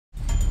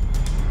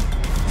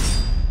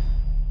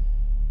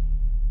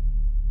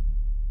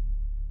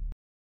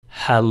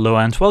Hello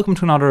and welcome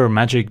to another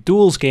Magic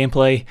Duels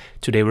gameplay.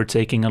 Today we're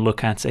taking a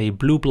look at a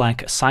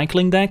blue-black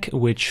cycling deck,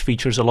 which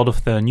features a lot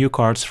of the new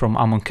cards from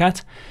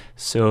Amonkhet.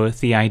 So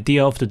the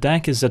idea of the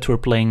deck is that we're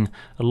playing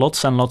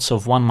lots and lots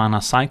of 1-mana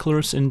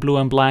cyclers in blue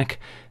and black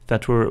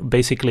that we're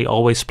basically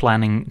always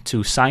planning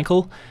to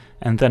cycle.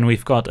 And then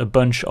we've got a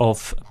bunch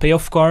of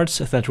payoff cards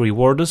that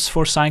reward us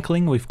for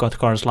cycling. We've got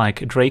cards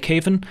like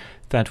Drakehaven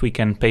that we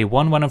can pay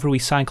 1 whenever we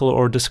cycle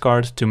or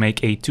discard to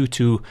make a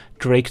 2/2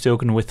 Drake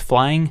token with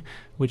flying,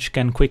 which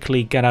can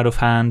quickly get out of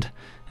hand.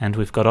 And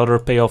we've got other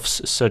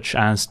payoffs such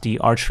as the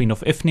Archfiend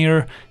of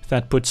Ifnir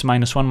that puts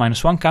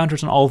 -1/-1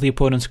 counters on all the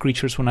opponent's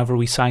creatures whenever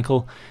we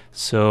cycle.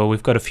 So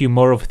we've got a few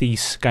more of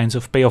these kinds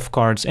of payoff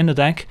cards in the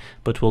deck,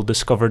 but we'll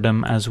discover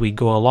them as we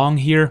go along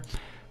here.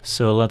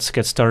 So let's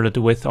get started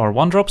with our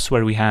 1-drops,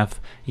 where we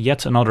have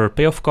yet another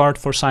payoff card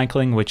for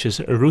cycling, which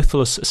is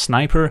Ruthless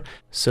Sniper.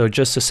 So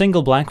just a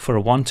single black for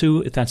a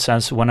 1/2 that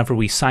says whenever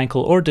we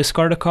cycle or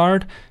discard a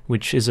card,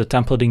 which is a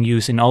template in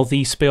use in all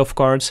these payoff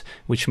cards,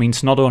 which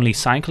means not only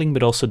cycling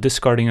but also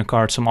discarding a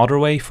card some other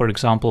way. For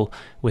example,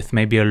 with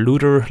maybe a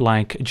looter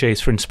like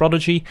Jace, Vryn's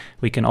Prodigy,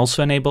 we can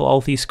also enable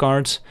all these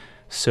cards.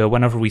 So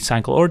whenever we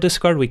cycle or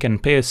discard, we can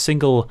pay a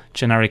single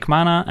generic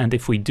mana, and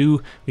if we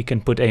do, we can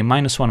put a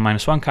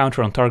 -1/-1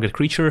 counter on target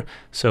creature.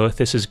 So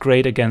this is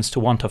great against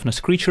 1 toughness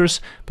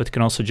creatures, but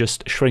can also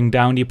just shrink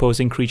down the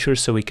opposing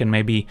creatures so we can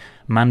maybe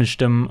manage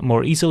them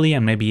more easily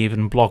and maybe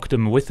even block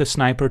them with a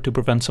sniper to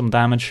prevent some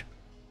damage.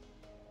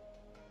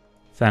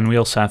 Then we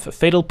also have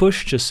Fatal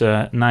Push, just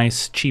a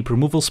nice cheap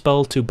removal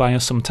spell to buy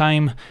us some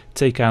time,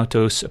 take out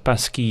those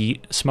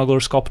pesky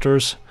Smuggler's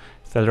Copters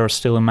that are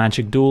still in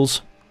Magic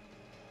Duels.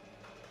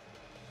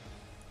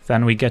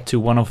 Then we get to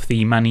one of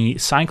the many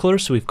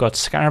cyclers. We've got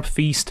Scarab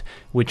Feast,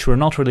 which we're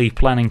not really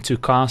planning to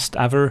cast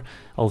ever,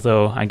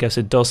 although I guess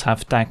it does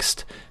have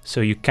text,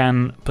 so you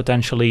can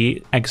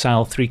potentially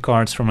exile 3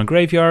 cards from a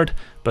graveyard,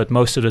 but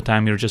most of the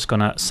time you're just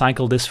gonna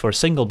cycle this for a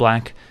single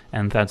black,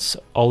 and that's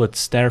all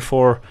it's there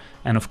for.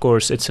 And of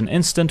course it's an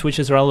instant, which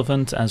is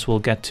relevant, as we'll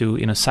get to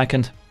in a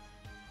second.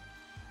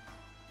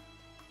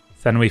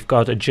 Then we've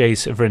got a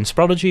Jace, Vryn's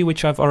Prodigy,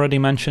 which I've already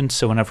mentioned,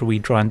 so whenever we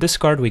draw and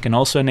discard we can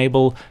also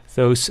enable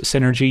those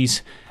synergies.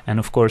 And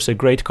of course a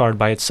great card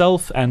by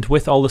itself, and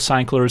with all the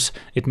cyclers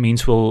it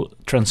means we'll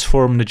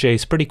transform the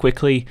Jace pretty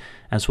quickly,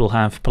 as we'll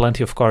have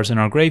plenty of cards in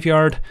our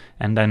graveyard,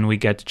 and then we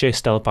get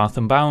Jace Telepath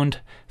Unbound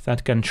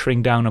that can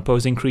shrink down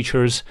opposing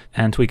creatures,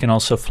 and we can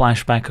also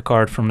flash back a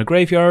card from the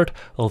graveyard,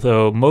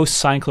 although most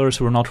cyclers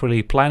were not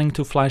really planning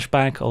to flash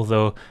back,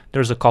 although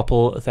there's a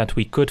couple that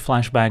we could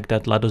flash back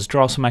that let us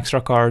draw some extra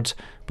cards,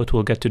 but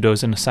we'll get to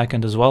those in a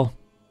second as well.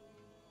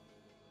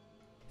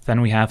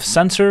 Then we have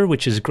Censor,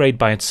 which is great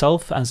by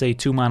itself as a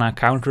 2-mana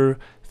counter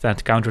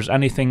that counters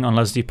anything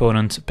unless the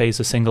opponent pays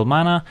a single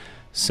mana,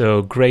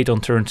 so great on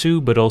turn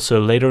 2, but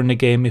also later in the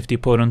game if the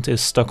opponent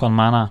is stuck on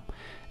mana.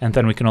 And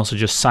then we can also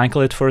just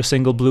cycle it for a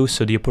single blue,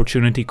 so the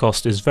opportunity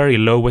cost is very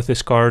low with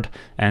this card,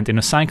 and in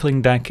a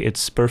cycling deck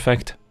it's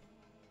perfect.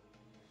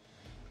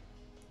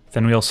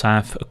 Then we also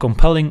have a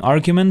Compelling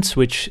Argument,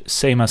 which,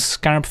 same as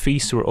Scarab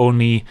Feast, we're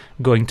only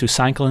going to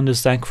cycle in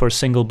this deck for a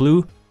single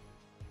blue.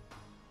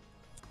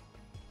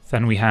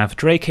 Then we have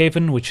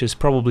Drakehaven, which is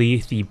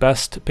probably the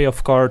best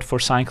payoff card for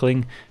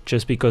cycling,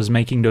 just because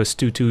making those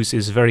 2/2s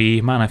is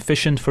very mana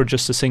efficient for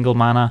just a single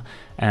mana,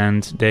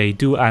 and they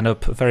do add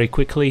up very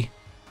quickly.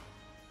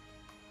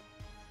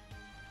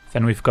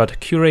 Then we've got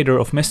Curator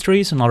of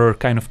Mysteries, another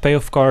kind of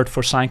payoff card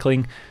for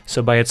cycling.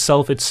 So by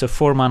itself it's a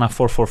 4-mana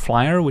 4/4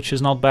 flyer, which is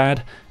not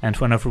bad, and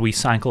whenever we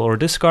cycle or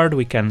discard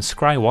we can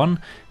scry 1,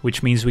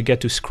 which means we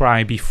get to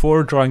scry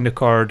before drawing the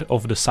card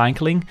of the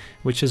cycling,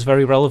 which is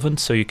very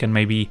relevant, so you can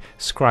maybe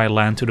scry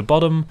land to the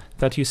bottom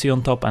that you see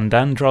on top and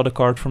then draw the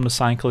card from the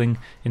cycling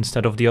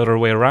instead of the other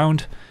way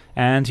around.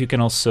 And you can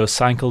also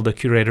cycle the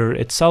Curator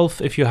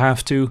itself if you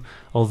have to,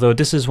 although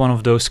this is one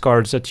of those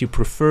cards that you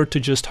prefer to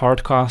just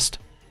hardcast.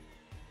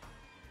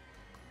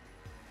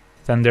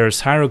 Then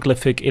there's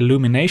Hieroglyphic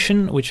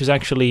Illumination, which is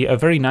actually a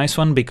very nice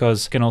one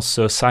because you can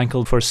also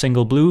cycle for a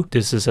single blue.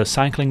 This is a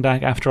cycling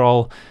deck after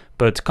all,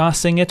 but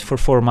casting it for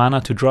 4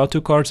 mana to draw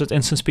 2 cards at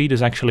instant speed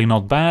is actually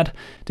not bad.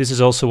 This is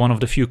also one of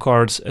the few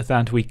cards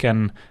that we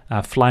can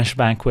flash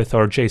back with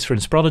our Jace,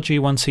 Vryn's Prodigy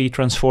once he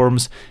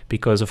transforms,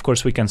 because of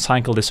course we can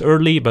cycle this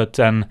early, but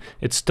then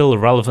it's still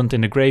relevant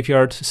in the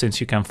graveyard since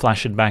you can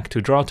flash it back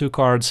to draw 2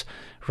 cards,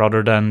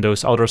 rather than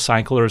those other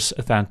cyclers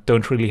that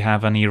don't really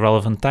have any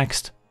relevant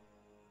text.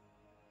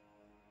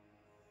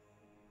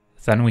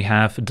 Then we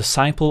have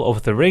Disciple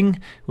of the Ring,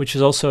 which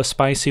is also a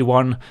spicy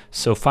one,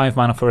 so 5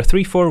 mana for a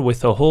 3/4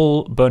 with a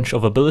whole bunch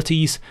of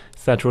abilities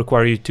that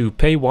require you to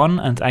pay 1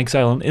 and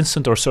exile an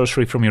instant or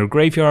sorcery from your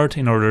graveyard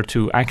in order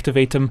to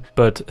activate them.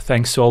 But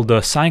thanks to all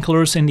the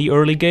cyclers in the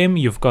early game,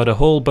 you've got a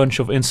whole bunch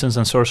of instants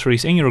and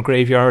sorceries in your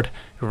graveyard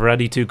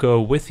ready to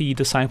go with the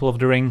Disciple of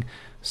the Ring.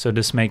 So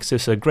this makes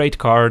this a great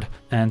card,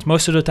 and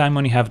most of the time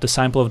when you have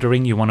Disciple of the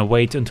Ring you want to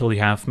wait until you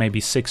have maybe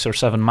 6 or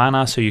 7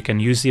 mana so you can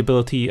use the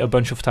ability a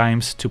bunch of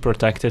times to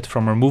protect it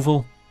from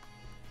removal.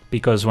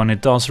 because when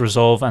it does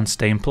resolve and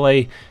stay in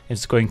play,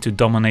 it's going to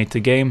dominate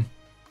the game.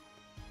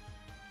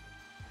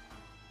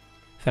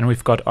 Then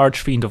we've got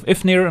Archfiend of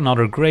Ifnir,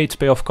 another great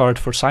payoff card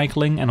for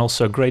cycling and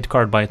also a great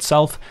card by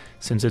itself,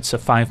 since it's a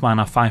 5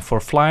 mana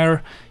 5/4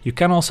 flyer. You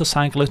can also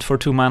cycle it for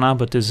 2 mana,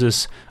 but this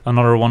is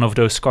another one of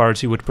those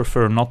cards you would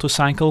prefer not to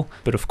cycle.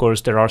 But of course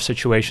there are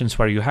situations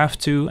where you have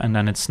to, and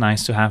then it's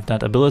nice to have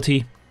that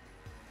ability.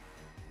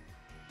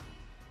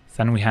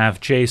 Then we have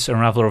Jace,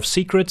 Unraveler of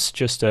Secrets,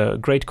 just a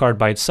great card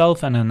by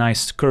itself and a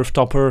nice curve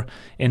topper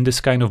in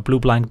this kind of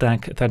blue-black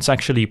deck that's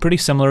actually pretty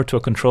similar to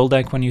a control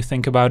deck when you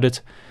think about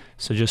it.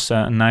 So just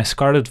a nice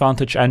card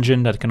advantage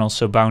engine that can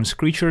also bounce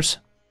creatures.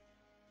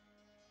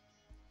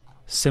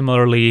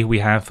 Similarly, we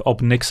have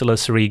Ob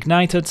Nixilis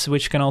Reignited,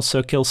 which can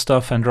also kill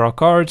stuff and draw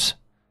cards.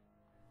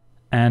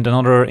 And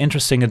another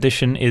interesting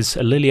addition is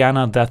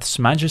Liliana, Death's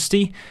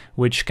Majesty,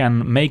 which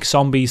can make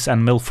zombies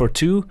and mill for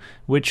 2,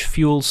 which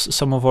fuels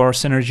some of our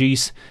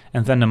synergies.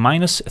 And then the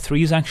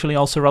 -3 is actually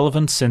also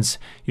relevant, since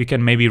you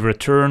can maybe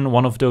return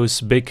one of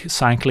those big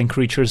cycling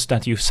creatures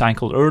that you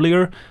cycled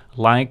earlier,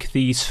 like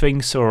the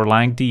Sphinx or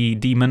like the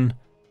Demon.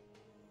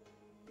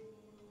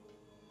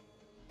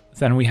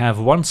 Then we have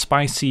one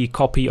spicy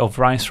copy of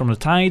Rise from the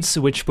Tides,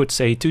 which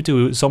puts a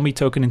 2/2 zombie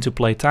token into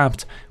play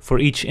tapped for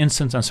each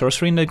instant and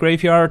sorcery in the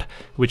graveyard,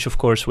 which of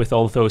course with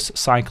all those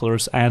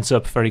cyclers adds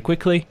up very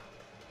quickly.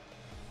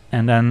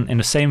 And then in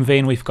the same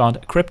vein we've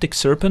got Cryptic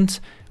Serpent,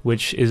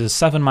 which is a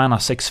 7 mana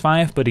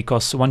 6/5, but it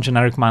costs 1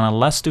 generic mana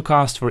less to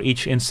cast for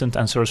each instant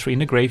and sorcery in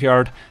the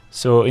graveyard.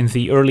 So in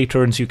the early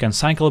turns you can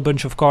cycle a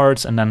bunch of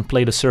cards and then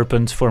play the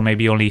Serpent for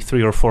maybe only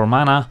 3 or 4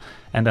 mana,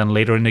 and then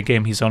later in the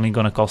game he's only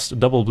gonna cost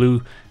double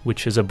blue,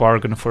 which is a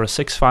bargain for a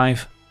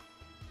 6/5.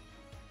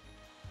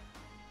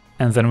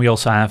 And then we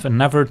also have a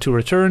Never to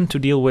Return to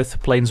deal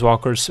with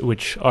Planeswalkers,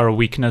 which are a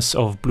weakness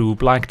of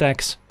blue-black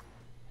decks.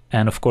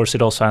 And of course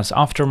it also has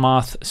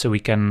Aftermath, so we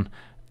can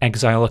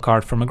exile a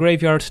card from a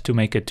graveyard to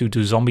make a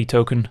 2/2 zombie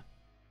token.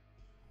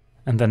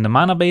 And then the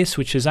mana base,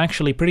 which is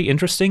actually pretty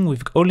interesting.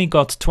 We've only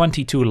got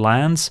 22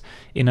 lands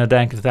in a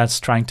deck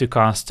that's trying to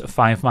cast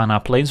 5 mana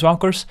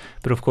Planeswalkers,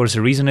 but of course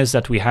the reason is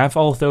that we have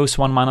all those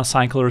 1 mana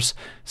cyclers,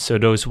 so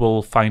those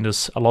will find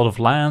us a lot of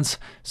lands,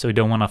 so we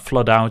don't want to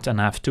flood out and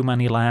have too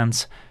many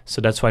lands. So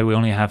that's why we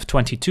only have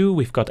 22.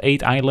 We've got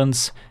 8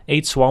 islands,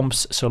 8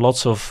 swamps, so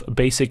lots of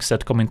basics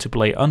that come into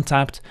play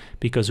untapped,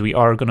 because we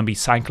are going to be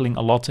cycling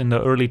a lot in the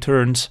early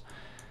turns.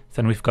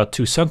 Then we've got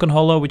 2 Sunken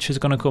Hollow, which is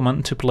going to come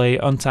into play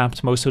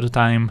untapped most of the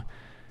time.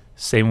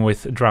 Same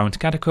with Drowned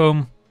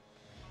Catacomb.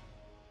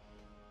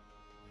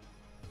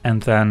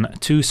 And then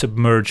 2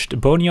 Submerged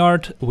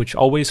Boneyard, which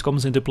always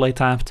comes into play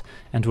tapped.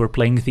 And we're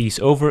playing these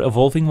over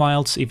Evolving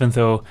Wilds, even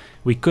though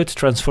we could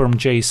transform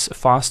Jace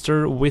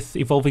faster with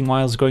Evolving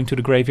Wilds going to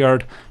the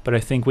graveyard. But I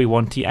think we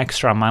want the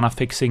extra mana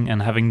fixing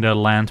and having the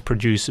land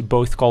produce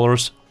both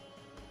colors.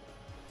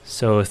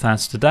 So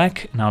that's the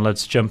deck. Now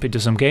let's jump into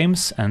some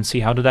games and see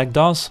how the deck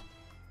does.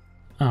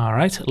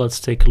 Alright, let's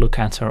take a look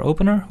at our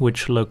opener,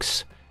 which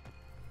looks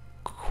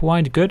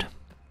quite good.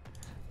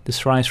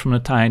 This Rise from the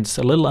Tides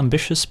a little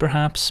ambitious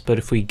perhaps, but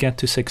if we get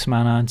to 6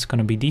 mana it's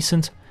gonna be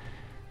decent.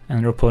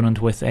 And our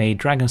opponent with a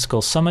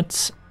Dragonskull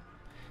Summit.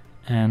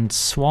 And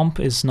Swamp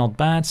is not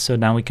bad, so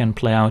now we can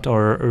play out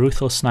our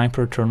Ruthless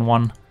Sniper turn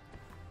 1.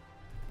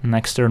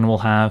 Next turn we'll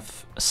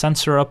have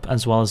Censor up,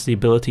 as well as the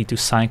ability to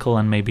cycle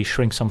and maybe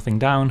shrink something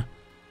down.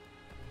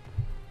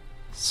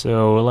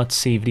 So let's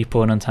see if the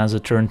opponent has a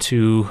turn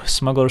 2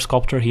 Smuggler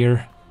Sculptor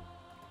here.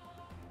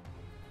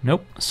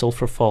 Nope,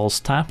 Sulfur Falls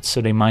tapped,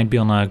 so they might be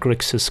on a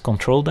Grixis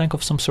control deck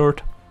of some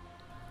sort.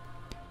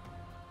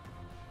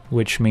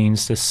 Which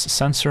means this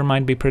Censor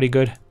might be pretty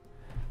good.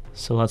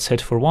 So let's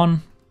hit for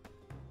 1.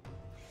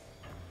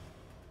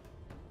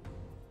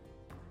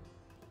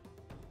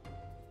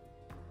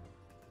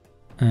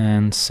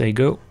 And say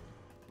go.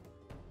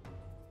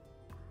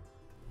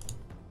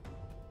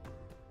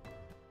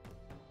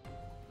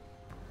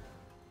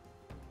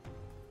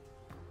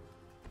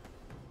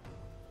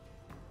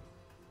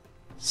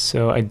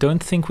 So I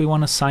don't think we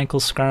want to cycle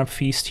Scarab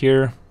Feast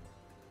here,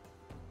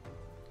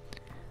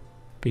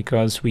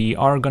 because we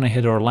are going to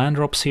hit our land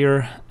drops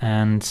here,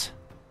 and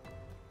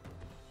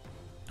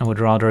I would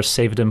rather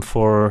save them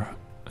for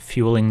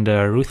fueling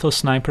the Ruthless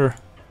Sniper.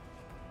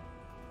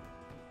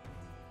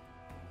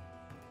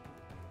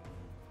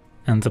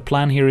 And the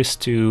plan here is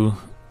to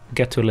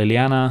get to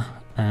Liliana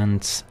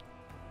and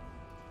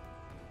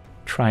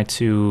try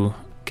to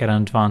get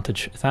an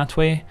advantage that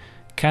way.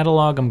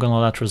 Catalog, I'm gonna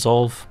let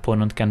resolve.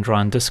 Opponent can draw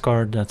and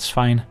discard, that's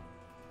fine.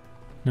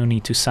 No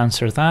need to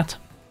censor that.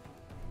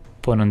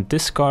 Opponent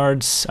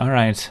discards,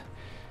 alright.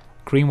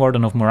 Green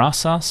Warden of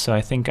Murasa, so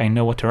I think I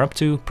know what they're up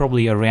to.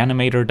 Probably a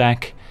Reanimator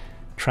deck,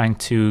 trying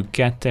to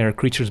get their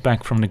creatures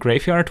back from the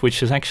graveyard,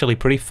 which is actually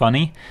pretty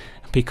funny,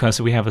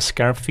 because we have a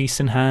Scarab Feast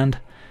in hand,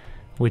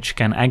 which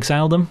can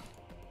exile them.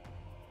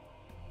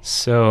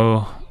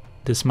 So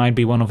this might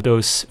be one of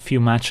those few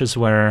matches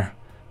where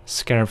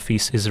Scarab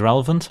Feast is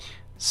relevant.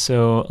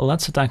 So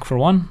let's attack for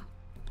 1.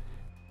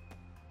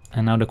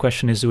 And now the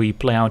question is, do we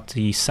play out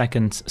the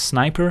second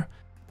Sniper?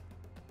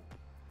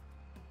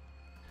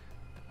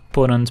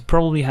 Opponent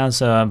probably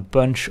has a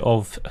bunch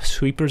of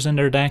sweepers in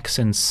their deck,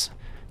 since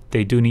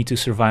they do need to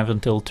survive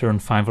until turn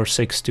 5 or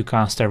 6 to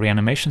cast their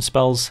reanimation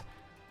spells.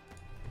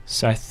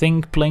 So I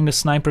think playing the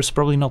sniper is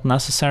probably not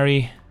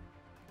necessary.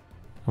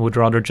 I would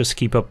rather just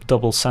keep up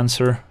double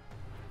Censor.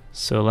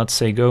 So let's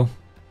say go.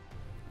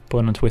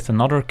 Opponent with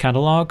another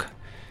catalog.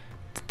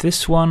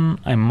 This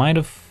one I might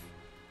have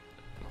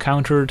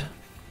countered,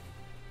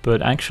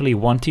 but I actually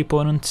want the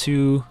opponent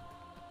to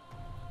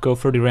go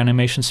for the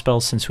reanimation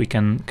spell since we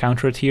can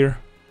counter it here.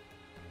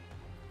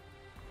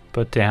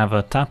 But they have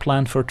a tap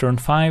land for turn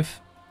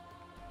 5.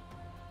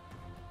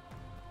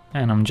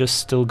 And I'm just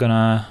still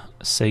gonna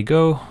say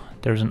go.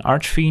 There's an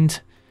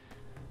Archfiend.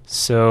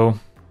 So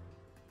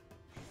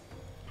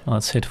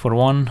let's hit for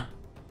 1.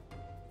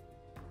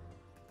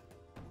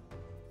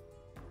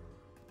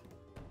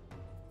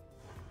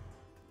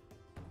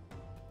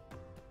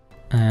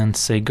 And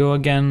say go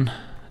again.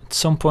 At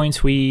some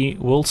point we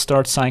will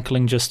start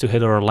cycling just to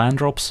hit our land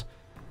drops,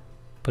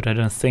 but I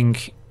don't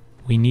think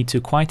we need to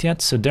quite yet.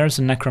 So there's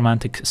a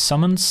Necromantic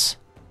Summons.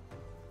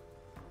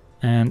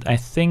 And I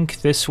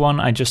think this one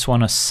I just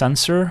want to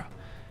Censor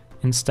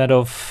instead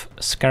of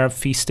Scarab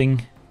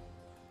Feasting.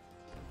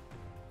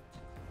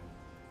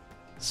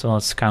 So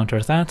let's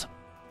counter that.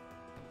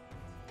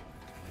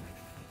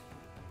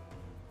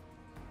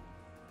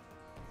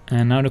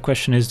 And now the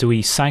question is, do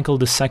we cycle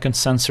the second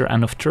Censor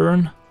end of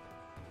turn?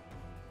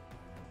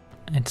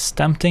 It's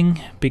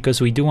tempting,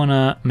 because we do want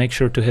to make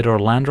sure to hit our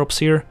land drops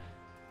here.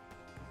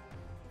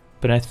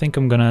 But I think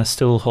I'm gonna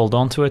still hold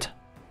on to it.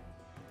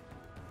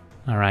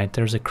 Alright,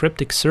 there's a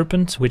Cryptic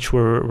Serpent, which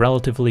we're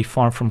relatively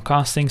far from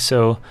casting,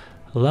 so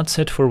let's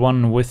hit for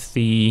 1 with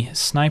the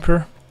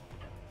Sniper.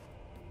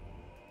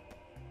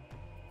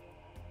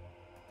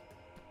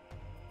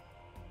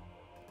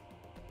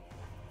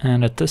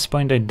 And at this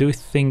point I do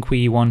think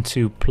we want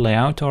to play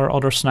out our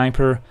other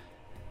Sniper,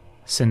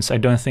 since I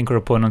don't think our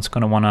opponent's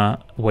gonna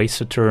wanna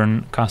waste a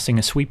turn casting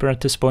a sweeper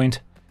at this point.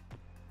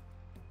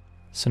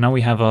 So now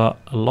we have a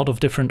lot of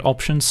different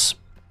options.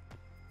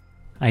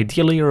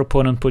 Ideally our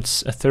opponent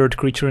puts a third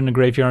creature in the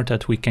graveyard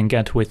that we can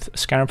get with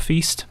Scarab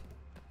Feast.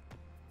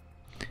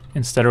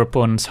 Instead our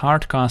opponent's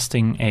hard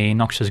casting a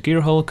Noxious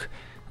Gearhulk,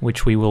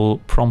 which we will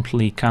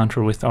promptly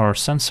counter with our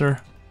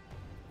Censor.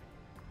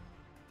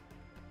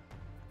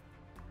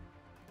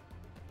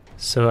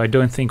 So I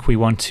don't think we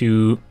want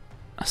to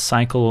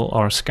cycle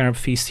our Scarab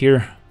Feast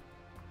here.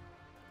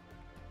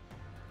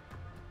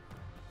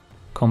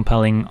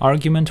 Compelling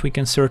Argument we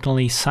can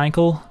certainly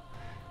cycle.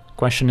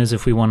 Question is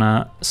if we want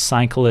to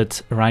cycle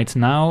it right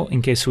now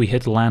in case we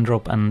hit a land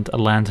drop and a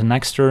land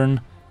next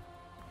turn.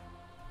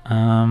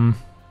 Can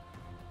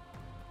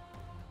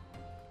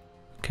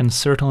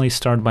certainly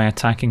start by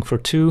attacking for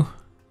 2.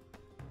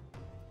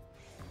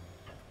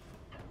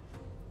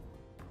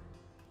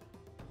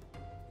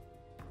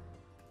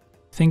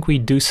 I think we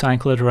do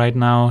cycle it right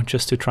now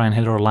just to try and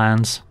hit our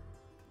lands.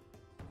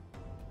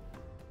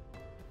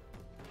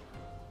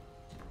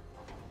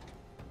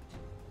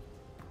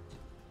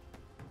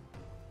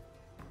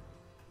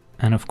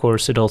 And of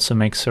course it also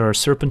makes our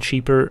Serpent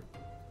cheaper.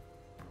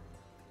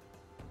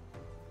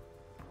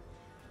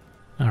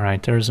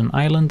 Alright, there's an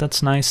island,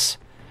 that's nice.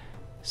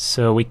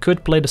 So we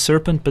could play the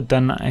Serpent, but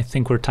then I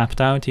think we're tapped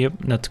out. Yep,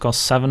 that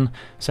costs 7.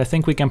 So I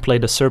think we can play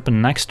the Serpent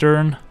next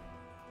turn,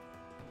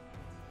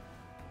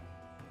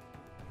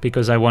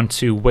 because I want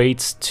to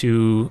wait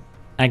to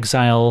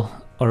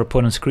exile our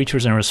opponent's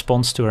creatures in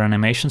response to our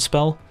animation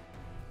spell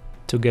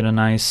to get a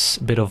nice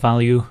bit of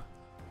value.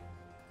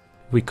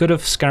 We could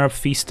have Scarab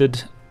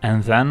Feasted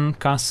and then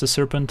cast the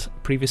Serpent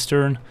previous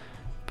turn,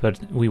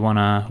 but we want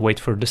to wait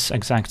for this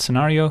exact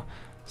scenario.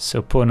 So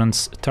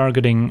opponent's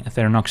targeting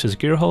their Noxious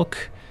Gearhulk,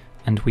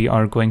 and we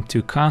are going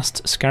to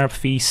cast Scarab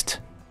Feast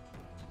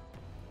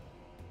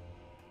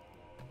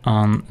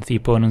on the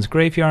opponent's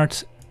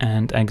graveyard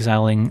and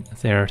exiling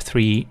their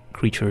 3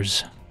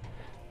 creatures.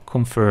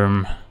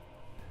 Confirm.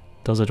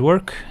 Does it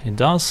work? It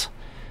does.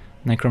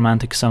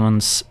 Necromantic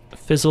Summons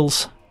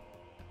fizzles,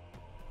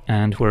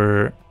 and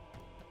we're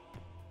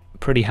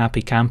pretty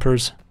happy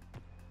campers.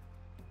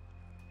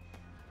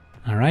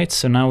 Alright,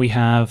 so now we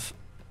have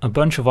a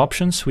bunch of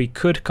options. We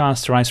could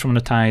cast Rise from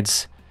the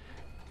Tides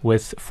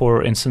with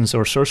 4 instants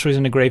or sorceries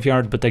in the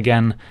graveyard, but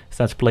again,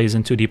 that plays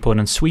into the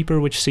opponent's sweeper,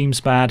 which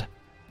seems bad.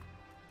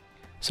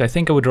 So I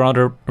think I would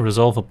rather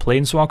resolve a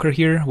Planeswalker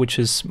here, which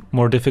is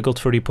more difficult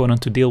for the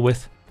opponent to deal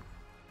with.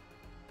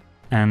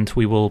 And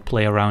we will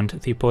play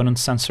around the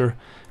opponent's Censor,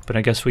 but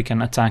I guess we can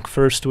attack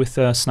first with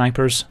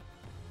snipers.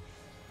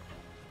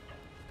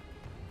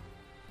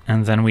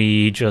 And then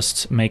we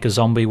just make a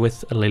zombie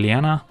with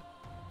Liliana.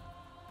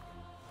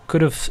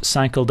 Could have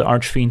cycled the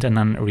Archfiend and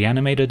then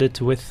reanimated it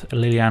with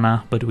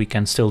Liliana, but we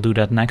can still do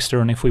that next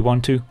turn if we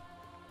want to.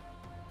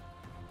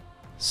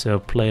 So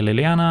play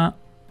Liliana,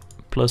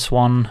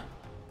 +1.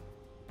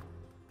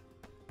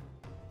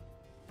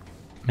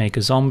 Make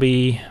a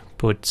zombie,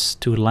 put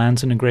 2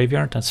 lands in the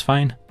graveyard, that's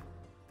fine.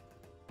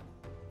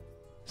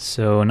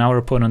 So now our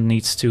opponent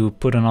needs to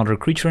put another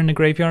creature in the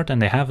graveyard,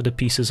 and they have the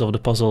pieces of the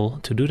puzzle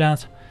to do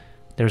that.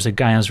 There's a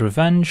Gaia's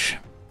Revenge.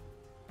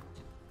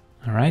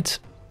 Alright.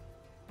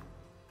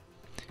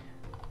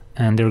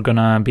 And they're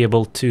gonna be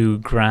able to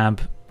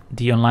grab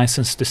the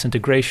Unlicensed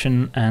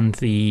Disintegration and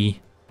the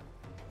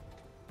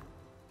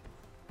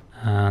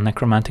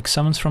Necromantic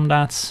Summons from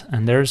that.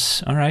 And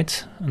there's,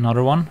 alright,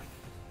 another one.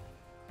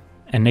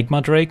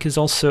 Enigma Drake is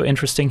also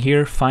interesting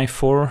here.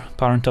 5/4,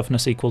 power and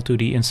toughness equal to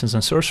the instants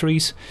and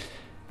sorceries.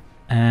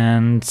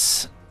 And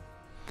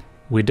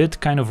we did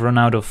kind of run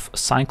out of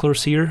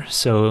cyclers here,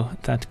 so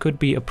that could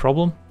be a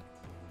problem.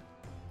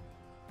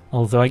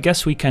 Although I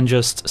guess we can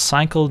just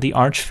cycle the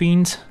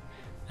Archfiend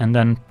and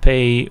then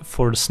pay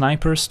for the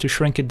snipers to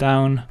shrink it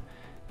down,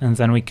 and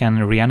then we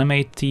can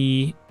reanimate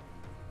the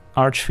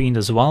Archfiend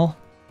as well.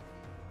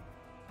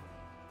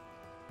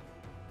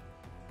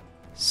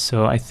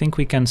 So I think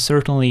we can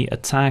certainly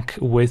attack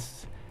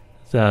with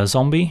the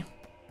zombie,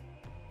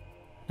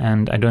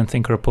 and I don't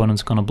think our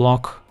opponent's gonna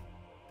block.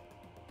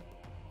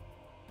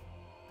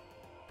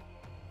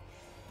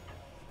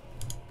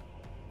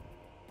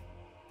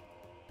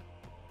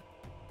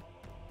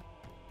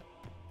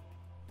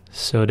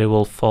 So they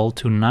will fall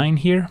to 9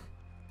 here.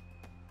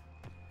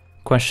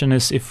 Question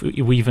is if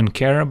we even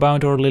care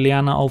about our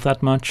Liliana all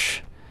that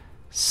much,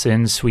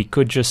 since we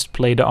could just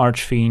play the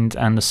Archfiend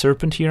and the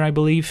Serpent here, I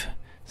believe.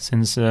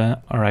 Since,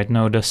 alright,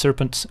 no, the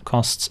Serpent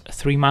costs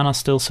 3 mana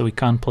still, so we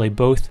can't play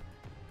both.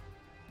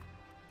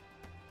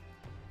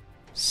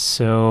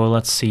 So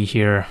let's see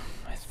here.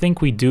 I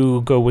think we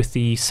do go with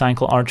the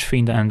cycle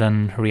Archfiend and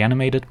then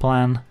reanimated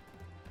plan.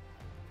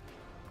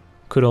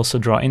 Could also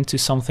draw into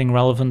something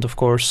relevant, of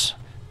course.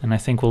 And I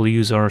think we'll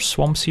use our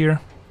swamps here.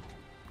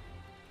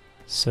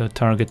 So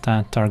target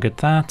that, target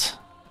that.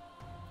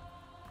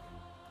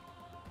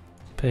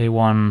 Pay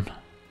 1.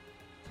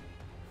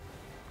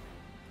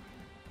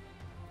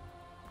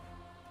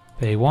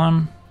 Pay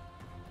 1.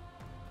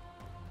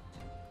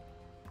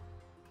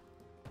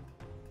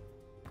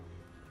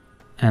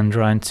 And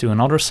draw into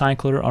another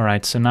cycler.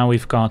 Alright, so now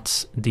we've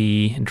got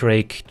the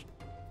Drake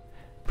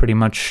pretty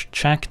much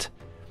checked.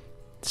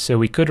 So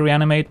we could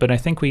reanimate, but I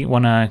think we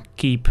want to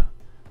keep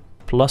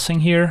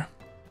plussing here,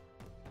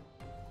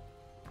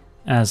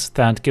 as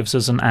that gives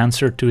us an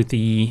answer to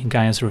the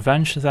Gaia's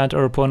Revenge that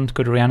our opponent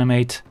could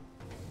reanimate.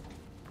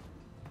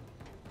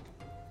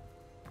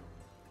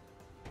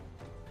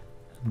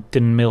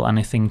 Didn't mill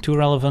anything too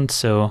relevant,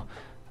 so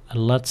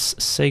let's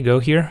say go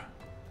here.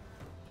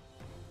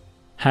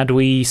 Had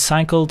we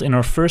cycled in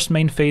our first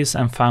main phase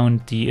and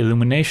found the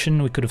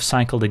Illumination, we could have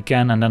cycled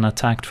again and then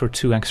attacked for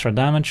 2 extra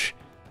damage.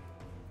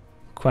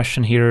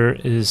 Question here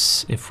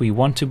is if we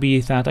want to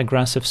be that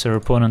aggressive, so our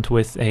opponent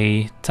with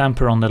a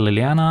Tamper on the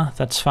Liliana,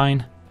 that's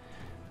fine.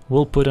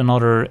 We'll put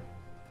another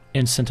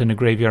instant in the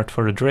graveyard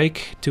for the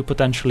Drake to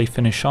potentially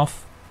finish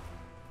off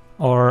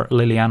or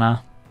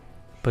Liliana,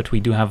 but we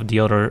do have the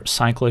other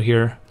cycler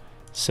here,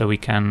 so we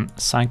can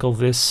cycle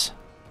this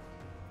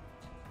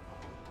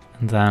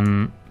and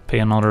then pay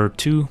another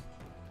 2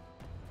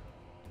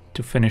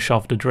 to finish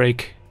off the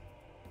Drake.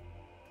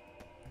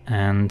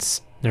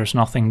 And there's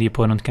nothing the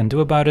opponent can do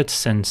about it,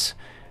 since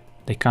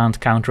they can't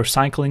counter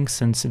cycling,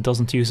 since it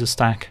doesn't use a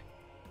stack.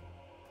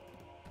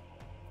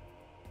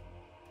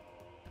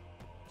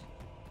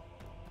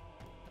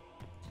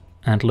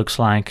 And it looks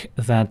like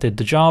that did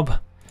the job.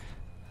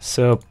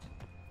 So,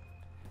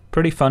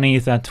 pretty funny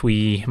that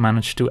we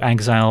managed to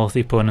exile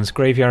the opponent's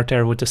graveyard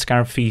there with the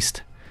Scarab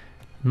Feast.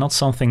 Not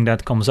something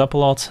that comes up a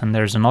lot, and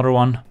there's another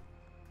one.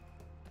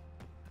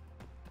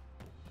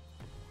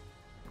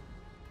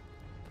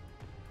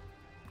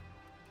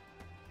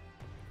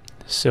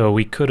 So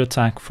we could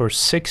attack for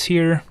 6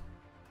 here.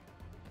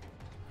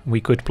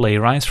 We could play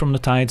Rise from the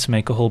Tides,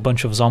 make a whole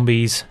bunch of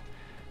zombies.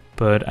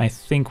 But I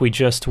think we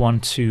just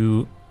want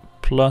to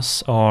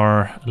plus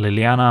our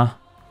Liliana.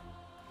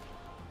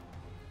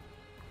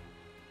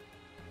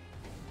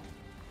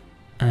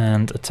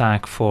 And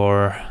attack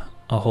for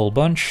a whole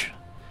bunch.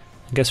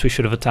 I guess we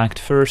should have attacked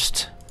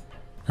first.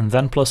 And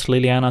then plus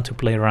Liliana to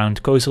play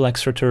around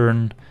Kozilek's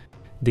return,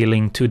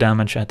 dealing 2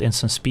 damage at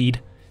instant speed.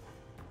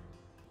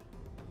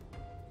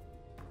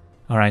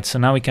 Alright, so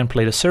now we can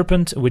play the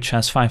Serpent, which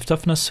has 5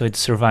 toughness, so it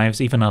survives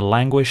even a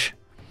Languish.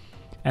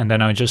 And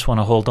then I just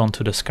want to hold on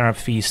to the Scarab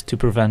Feast to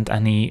prevent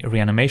any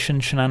reanimation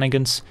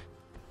shenanigans.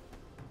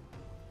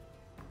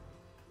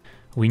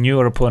 We knew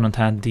our opponent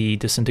had the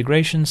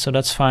Disintegration, so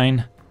that's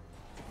fine.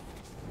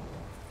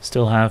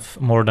 Still have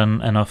more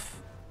than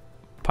enough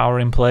power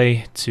in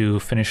play to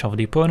finish off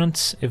the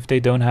opponents if they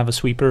don't have a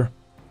sweeper.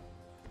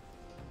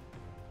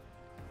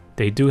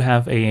 They do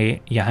have a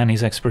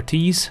Yahanni's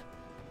Expertise,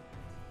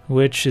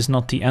 which is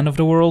not the end of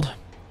the world,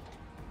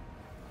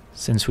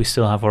 since we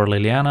still have our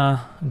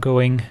Liliana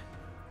going.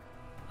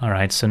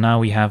 Alright, so now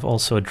we have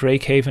also a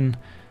Drake Haven,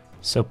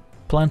 so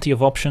plenty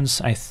of options.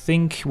 I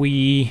think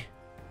we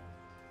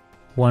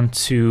want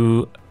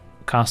to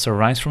cast our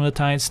Rise from the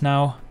Tides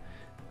now,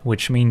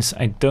 which means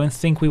I don't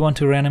think we want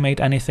to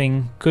reanimate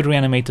anything. Could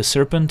reanimate the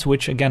Serpent,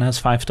 which again has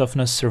 5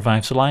 toughness,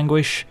 survives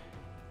Languish.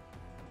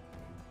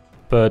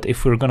 But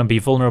if we're gonna be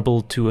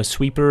vulnerable to a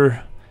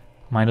sweeper,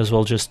 Might as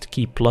well just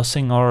keep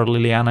plussing our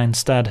Liliana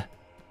instead.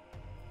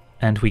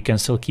 And we can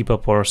still keep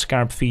up our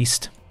Scarab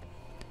Feast.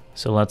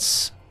 So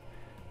let's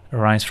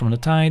Arise from the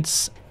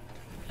Tides.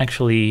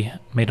 Actually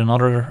made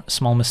another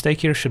small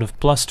mistake here, should have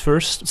plussed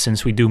first,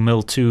 since we do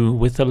mill 2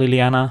 with the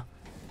Liliana.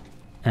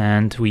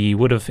 And we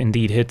would have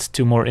indeed hit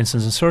 2 more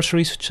instants and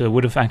sorceries, which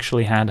would have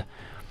actually had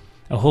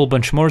a whole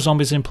bunch more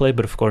zombies in play,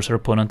 but of course our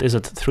opponent is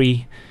at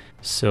 3,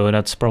 so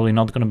that's probably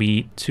not going to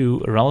be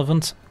too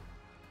relevant.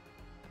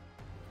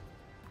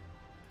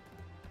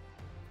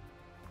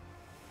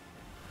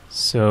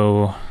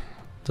 So,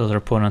 does our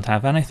opponent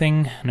have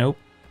anything? Nope.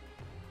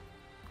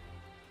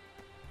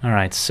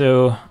 Alright,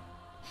 so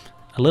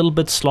a little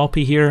bit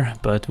sloppy here,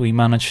 but we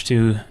managed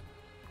to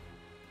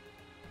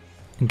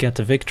get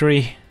the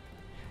victory.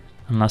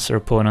 Unless our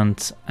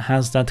opponent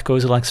has that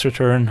Kozilek's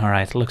return.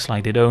 Alright, looks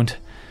like they don't.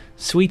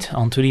 Sweet,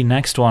 on to the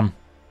next one.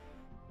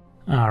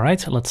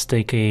 Alright, let's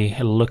take a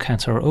look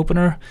at our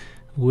opener,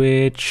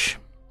 which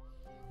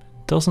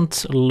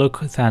doesn't look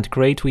that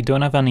great. We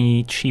don't have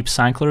any cheap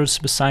cyclers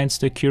besides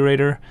the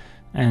Curator,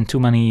 and too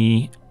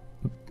many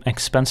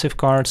expensive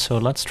cards, so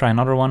let's try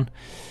another one.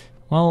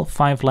 Well,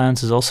 5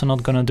 lands is also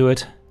not gonna do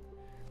it.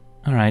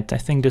 Alright, I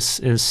think this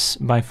is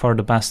by far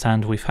the best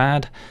hand we've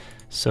had.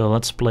 So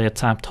let's play a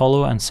tapped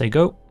hollow and say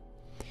go.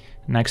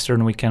 Next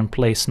turn we can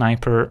play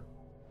Sniper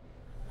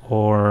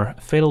or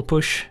Fatal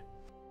Push.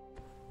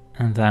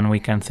 And then we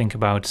can think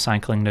about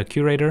cycling the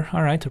Curator.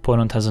 Alright,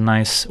 opponent has a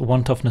nice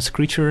 1 toughness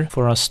creature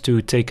for us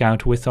to take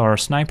out with our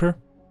Sniper.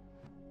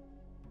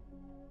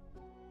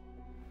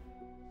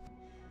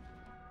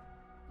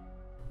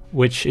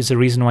 Which is the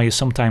reason why you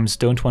sometimes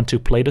don't want to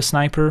play the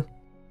Sniper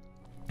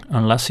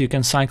unless you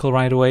can cycle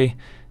right away,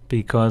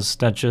 because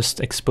that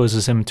just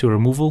exposes him to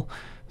removal.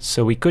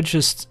 So we could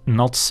just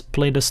not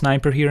play the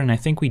Sniper here, and I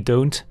think we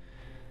don't,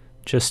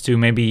 just to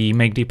maybe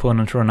make the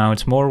opponent run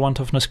out more 1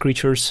 toughness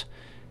creatures,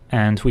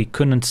 and we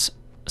couldn't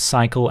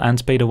cycle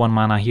and pay the 1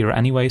 mana here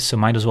anyway, so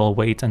might as well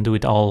wait and do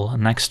it all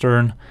next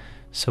turn.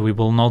 So we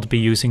will not be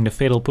using the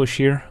Fatal Push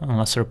here,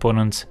 unless our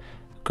opponent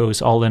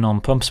goes all in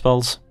on pump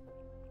spells.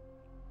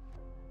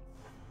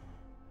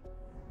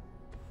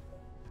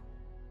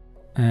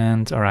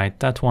 And alright,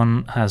 that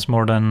one has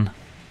more than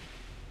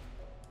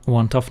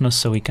 1 toughness,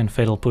 so we can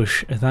Fatal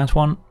Push that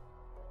one.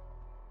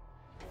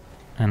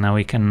 And now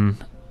we can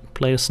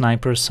play a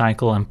Sniper,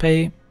 cycle and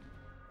pay.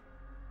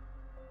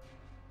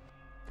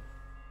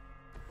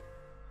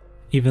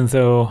 Even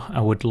though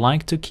I would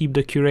like to keep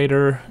the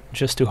Curator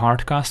just to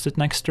hardcast it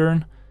next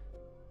turn.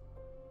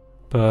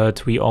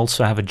 But we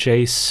also have a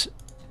Jace,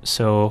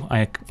 so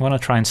I want to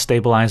try and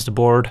stabilize the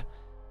board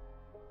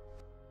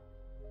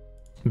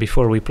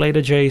before we play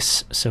the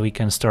Jace, so we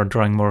can start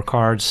drawing more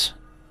cards.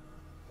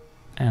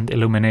 And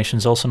Illumination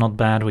is also not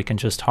bad, we can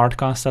just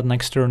hardcast that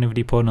next turn if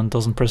the opponent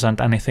doesn't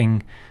present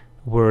anything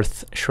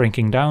worth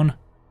shrinking down.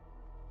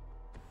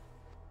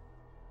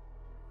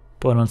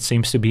 Opponent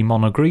seems to be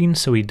mono green,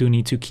 so we do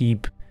need to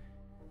keep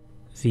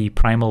the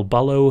Primal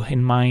Bellow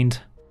in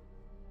mind.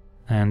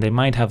 And they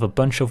might have a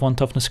bunch of 1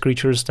 toughness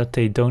creatures that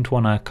they don't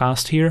want to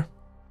cast here.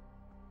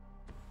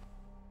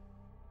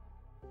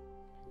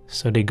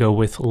 So they go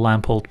with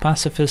Lamphold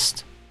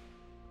Pacifist,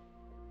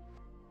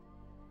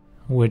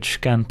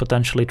 which can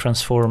potentially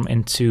transform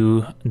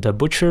into the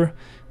Butcher,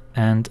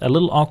 and a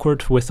little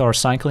awkward with our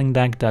cycling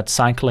deck that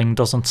cycling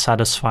doesn't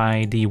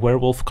satisfy the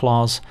Werewolf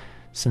clause,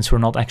 since we're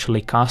not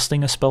actually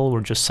casting a spell, we're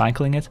just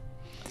cycling it.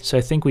 So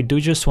I think we do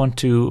just want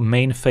to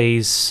main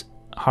phase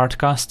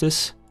hardcast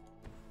this,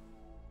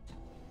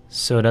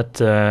 so that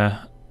the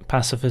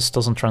Pacifist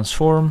doesn't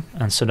transform,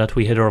 and so that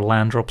we hit our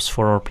land drops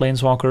for our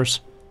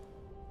Planeswalkers.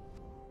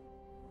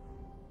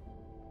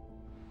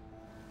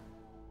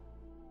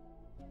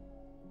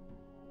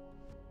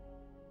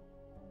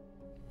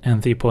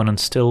 And the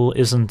opponent still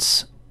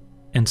isn't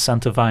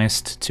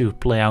incentivized to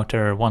play out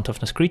their 1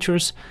 toughness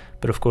creatures,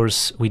 but of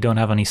course we don't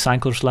have any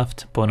cyclers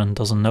left, opponent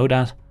doesn't know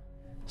that.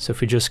 So if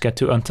we just get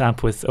to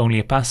untap with only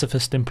a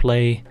Pacifist in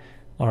play,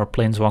 our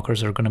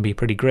Planeswalkers are going to be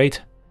pretty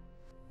great.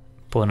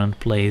 Opponent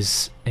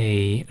plays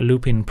a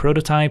Lupin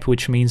Prototype,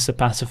 which means the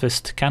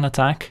Pacifist can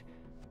attack.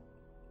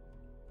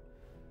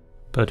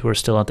 But we're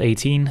still at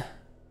 18.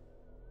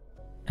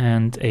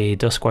 And a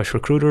Duskwatch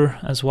Recruiter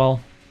as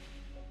well.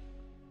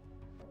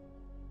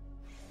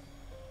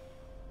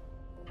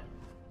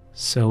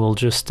 So we'll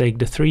just take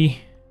the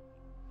 3.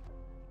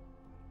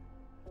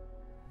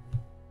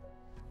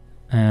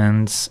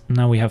 And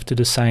now we have to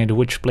decide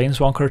which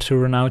Planeswalker to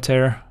run out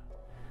there.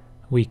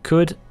 We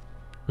could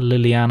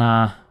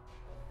Liliana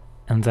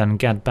and then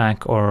get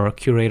back our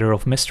Curator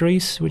of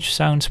Mysteries, which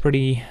sounds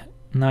pretty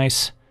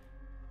nice.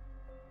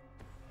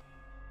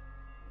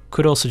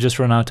 Could also just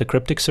run out a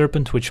Cryptic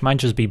Serpent, which might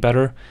just be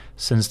better,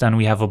 since then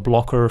we have a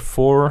blocker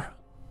for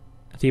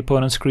the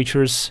opponent's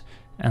creatures,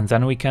 and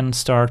then we can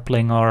start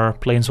playing our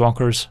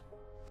Planeswalkers.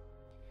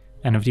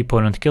 And if the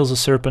opponent kills a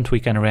Serpent, we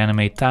can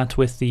reanimate that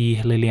with the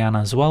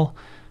Liliana as well.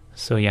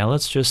 So yeah,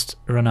 let's just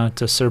run out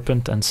the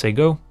Serpent and say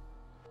go.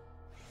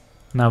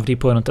 Now if the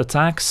opponent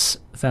attacks,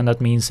 then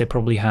that means they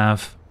probably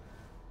have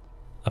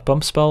a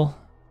pump spell,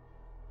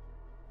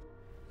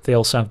 They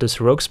also have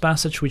this Rogue's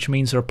Passage, which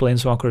means our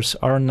Planeswalkers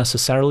aren't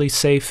necessarily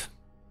safe.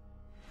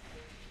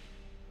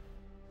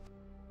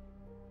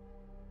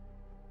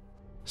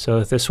 So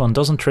if this one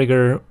doesn't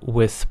trigger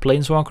with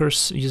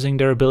Planeswalkers using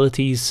their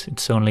abilities,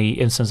 it's only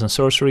instants and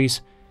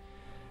sorceries.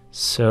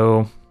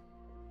 So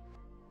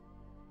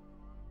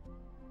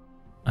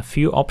a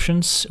few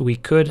options. We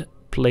could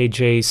play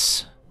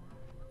Jace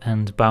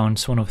and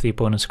bounce one of the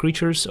opponent's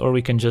creatures, or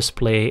we can just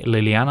play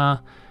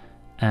Liliana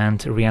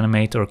and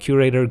reanimate our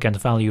Curator, get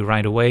value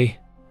right away,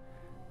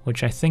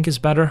 which I think is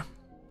better.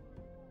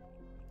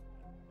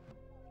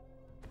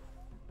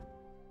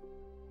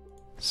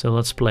 So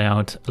let's play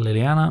out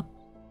Liliana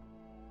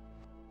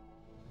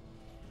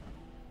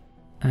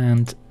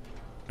and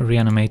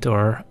reanimate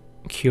our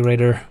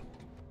Curator.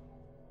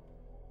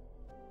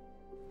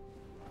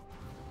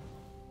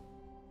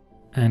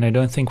 And I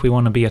don't think we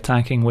want to be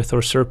attacking with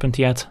our Serpent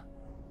yet.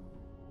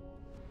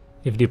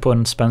 If the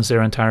opponent spends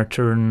their entire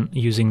turn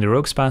using the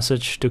Rogue's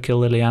Passage to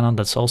kill Liliana,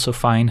 that's also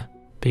fine,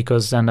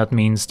 because then that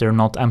means they're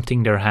not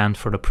emptying their hand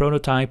for the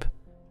prototype.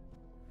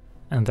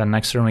 And then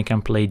next turn we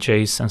can play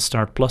Jace and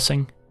start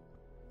plussing.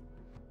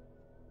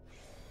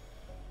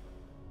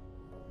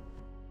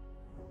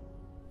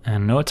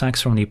 And no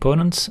attacks from the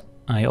opponent.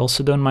 I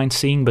also don't mind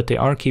seeing, but they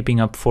are keeping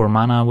up 4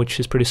 mana, which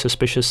is pretty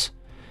suspicious.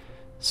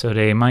 So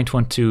they might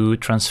want to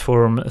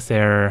transform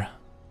their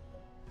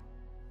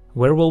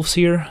werewolves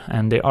here,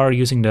 and they are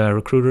using the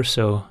Recruiter,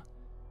 so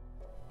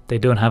they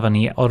don't have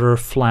any other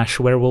flash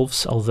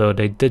werewolves, although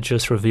they did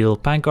just reveal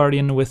Pack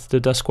Guardian with the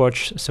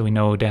Duskwatch, so we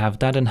know they have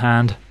that in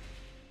hand.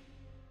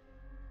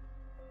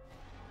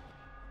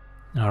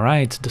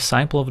 Alright,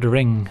 Disciple of the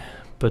Ring,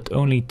 but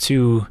only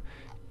 2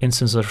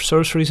 instants or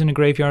sorceries in the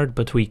graveyard,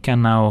 but we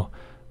can now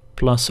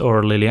plus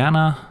our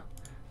Liliana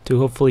to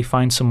hopefully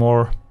find some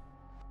more.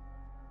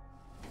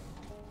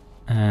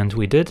 And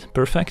we did,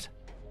 perfect.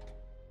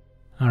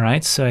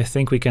 Alright, so I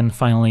think we can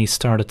finally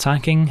start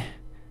attacking,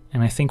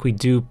 and I think we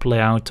do play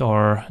out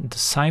our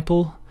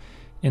Disciple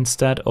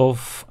instead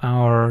of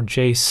our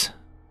Jace,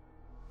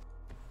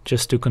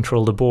 just to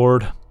control the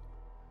board.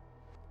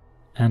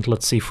 And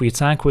let's see, if we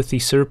attack with the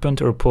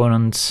Serpent, our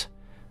opponent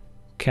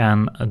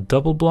can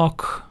double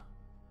block.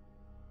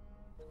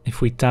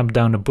 If we tap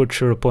down the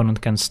Butcher,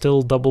 opponent can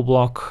still double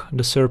block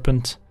the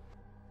Serpent.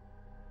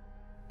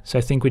 So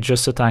I think we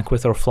just attack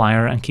with our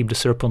Flyer and keep the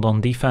Serpent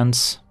on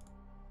defense.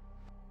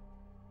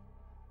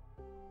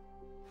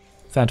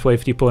 That way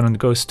if the opponent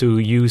goes to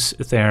use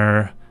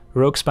their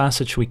Rogue's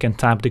Passage, we can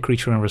tap the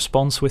creature in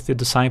response with the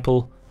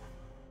Disciple.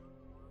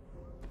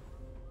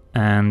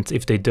 And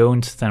if they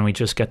don't, then we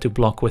just get to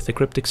block with the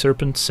Cryptic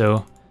Serpent,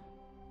 so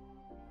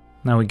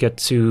now we get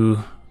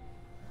to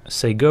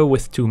say go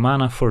with 2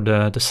 mana for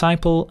the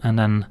Disciple, and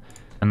then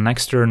the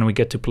next turn we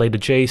get to play the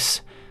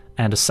Jace,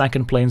 add a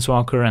second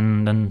Planeswalker,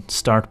 and then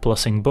start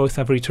plussing both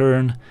every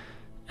turn,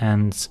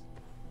 and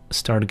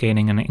start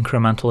gaining an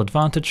incremental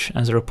advantage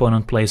as our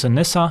opponent plays a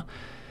Nissa,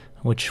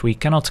 which we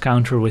cannot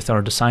counter with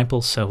our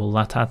Disciple, so we'll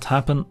let that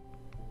happen.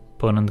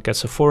 Opponent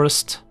gets a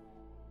Forest,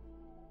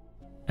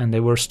 and they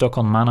were stuck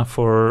on mana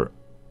for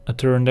a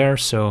turn there,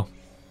 so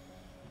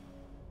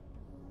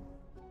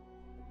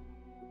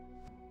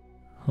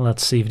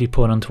let's see if the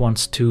opponent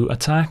wants to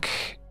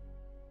attack.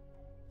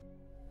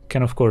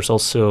 Can of course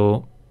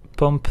also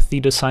pump the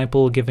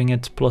Disciple, giving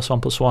it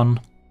 +1/+1.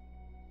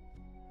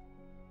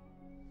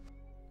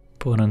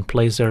 Opponent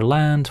plays their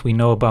land, we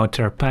know about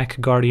their Pack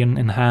Guardian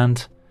in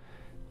hand,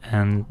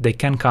 and they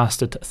can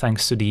cast it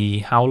thanks to the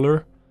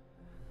Howler,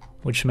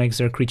 which makes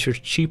their creatures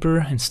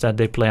cheaper. Instead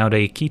they play out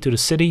a Key to the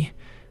City,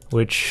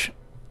 which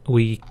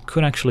we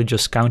could actually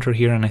just counter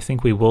here, and I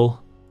think we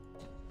will,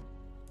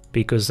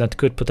 because that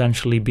could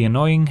potentially be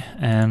annoying.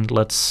 And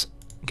let's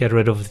get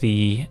rid of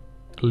the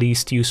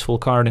least useful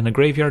card in the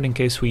graveyard in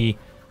case we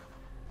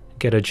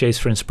get a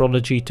Jace Vryn's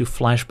Prodigy to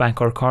flash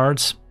back our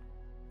cards.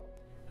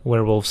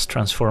 Werewolves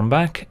transform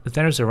back.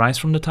 There's a Rise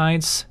from the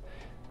Tides.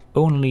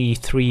 Only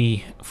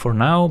 3 for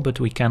now, but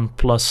we can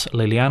plus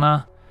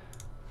Liliana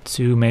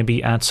to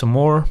maybe add some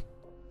more.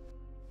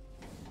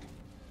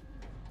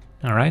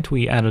 Alright,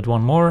 we added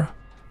 1 more.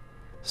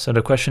 So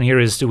the question here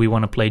is, do we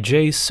want to play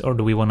Jace or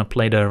do we want to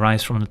play the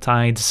Rise from the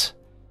Tides?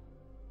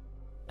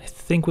 I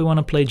think we want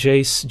to play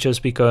Jace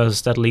just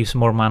because that leaves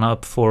more mana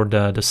up for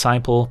the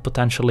Disciple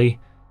potentially.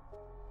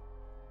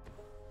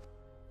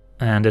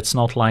 And it's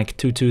not like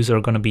 2/2s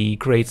are going to be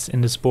great in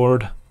this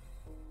board.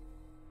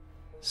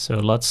 So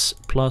let's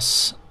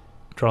plus,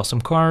 draw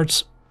some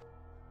cards.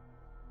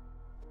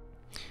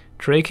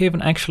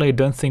 Drakehaven actually I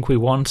don't think we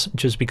want,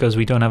 just because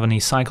we don't have any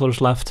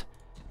Cyclers left.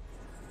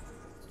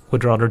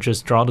 Would rather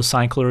just draw the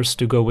Cyclers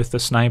to go with the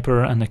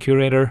Sniper and the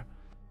Curator.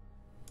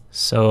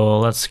 So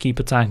let's keep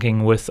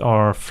attacking with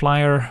our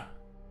Flyer.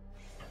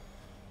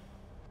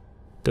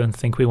 Don't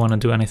think we want to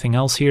do anything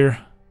else here.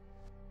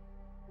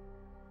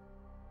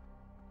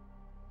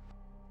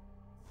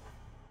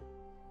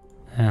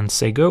 And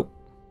say go.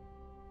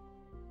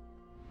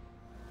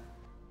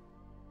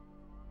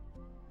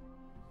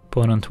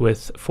 Opponent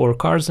with 4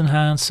 cards in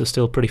hand, so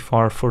still pretty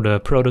far for the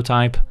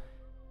prototype.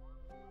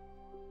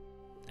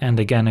 And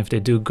again, if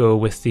they do go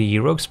with the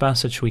Rogue's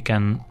Passage, we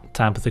can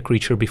tap the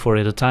creature before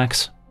it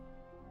attacks.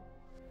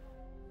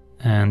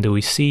 And do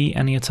we see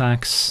any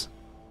attacks?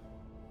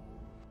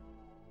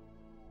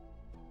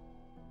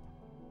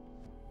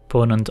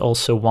 Opponent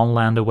also one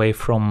land away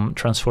from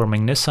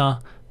transforming Nissa,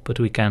 but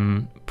we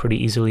can pretty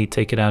easily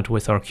take it out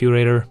with our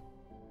Curator.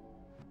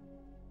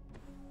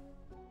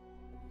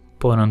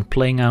 Opponent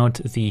playing out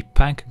the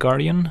Pack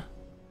Guardian.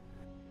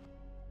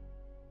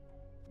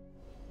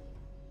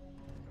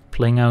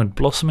 Playing out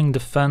Blossoming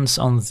Defense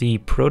on the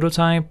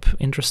prototype.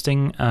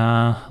 Interesting.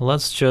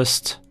 Let's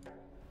just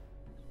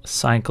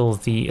cycle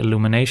the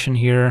Illumination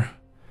here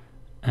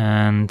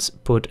and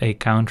put a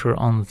counter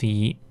on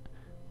the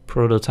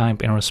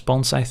prototype in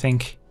response, I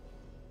think.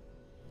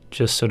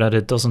 Just so that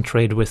it doesn't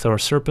trade with our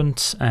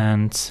Serpent.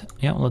 And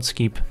yeah, let's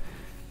keep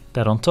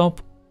that on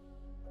top.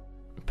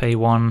 Pay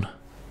 1.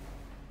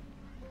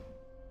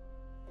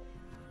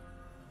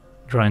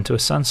 Draw into a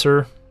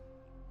Censor.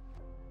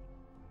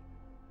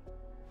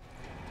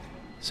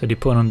 So the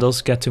opponent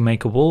does get to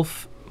make a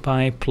wolf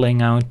by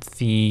playing out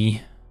the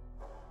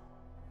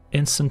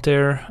instant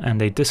there, and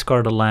they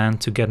discard a land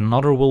to get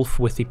another wolf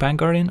with the Pack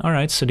Guardian.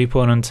 Alright, so the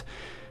opponent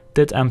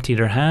did empty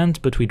their hand,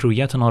 but we drew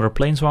yet another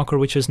Planeswalker,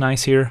 which is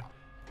nice here.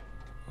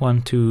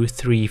 1, 2,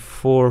 3,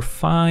 4,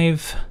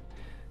 5.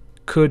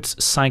 Could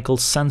cycle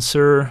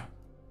Censor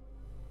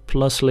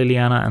plus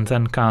Liliana and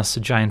then cast a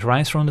Giant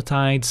Rise from the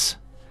Tides,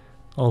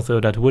 although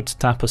that would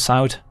tap us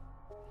out.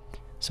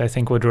 So I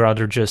think we'd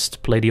rather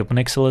just play the Ob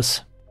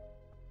Nixilis.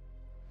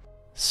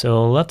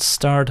 So let's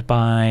start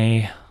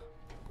by,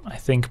 I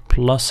think,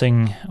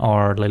 plussing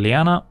our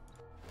Liliana.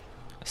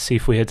 See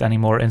if we hit any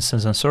more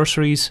instants and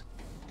sorceries.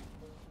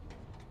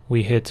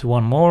 We hit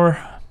one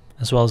more,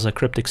 as well as a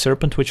Cryptic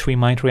Serpent, which we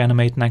might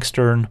reanimate next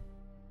turn.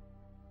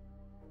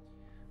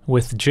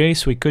 With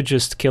Jace we could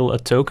just kill a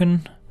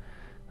token,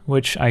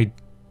 which I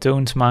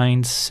don't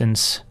mind,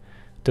 since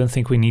I don't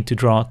think we need to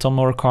draw a ton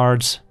more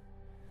cards.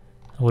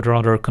 I would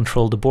rather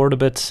control the board a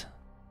bit.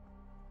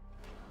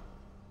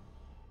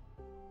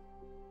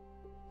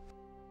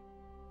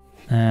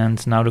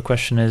 And now the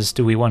question is,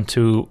 do we want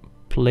to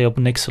play Ob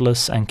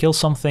Nixilis and kill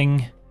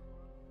something?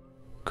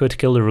 Could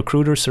kill the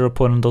Recruiter so our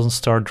opponent doesn't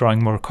start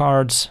drawing more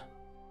cards.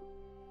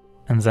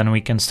 And then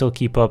we can still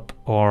keep up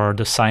our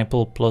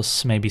Disciple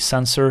plus maybe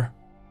Censor.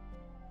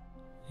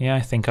 Yeah,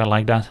 I think I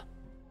like that.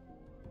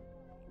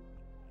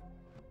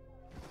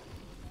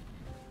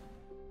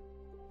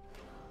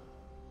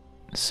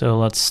 So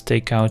let's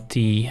take out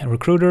the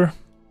Recruiter.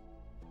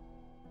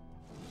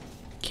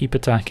 Keep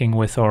attacking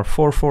with our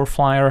 4/4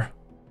 flyer.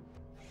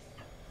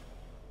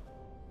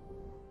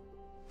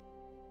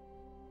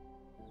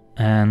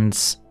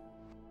 And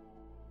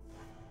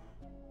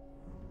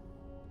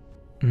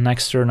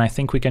next turn I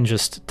think we can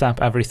just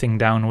tap everything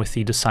down with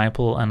the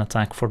Disciple and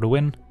attack for the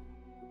win.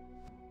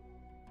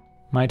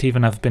 Might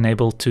even have been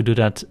able to do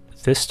that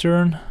this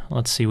turn.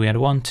 Let's see, we had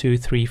 1, 2,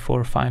 3,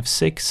 4, 5,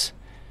 6.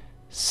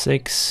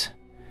 6.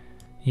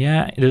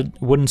 Yeah,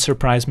 it wouldn't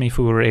surprise me if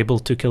we were able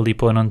to kill the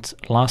opponent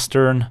last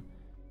turn.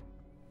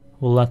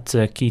 We'll let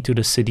Key to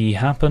the City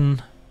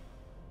happen.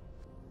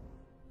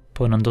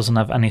 Opponent doesn't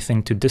have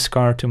anything to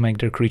discard to make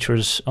their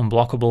creatures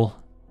unblockable.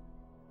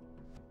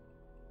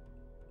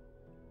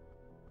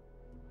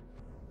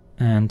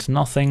 And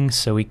nothing,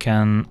 so we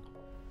can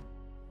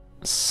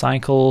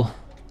cycle.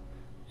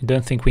 I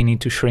don't think we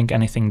need to shrink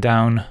anything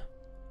down.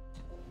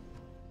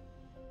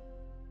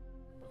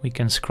 We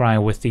can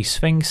scry with the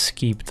Sphinx,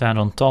 keep that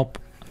on top,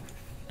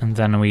 and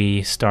then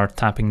we start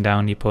tapping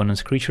down the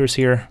opponent's creatures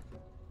here.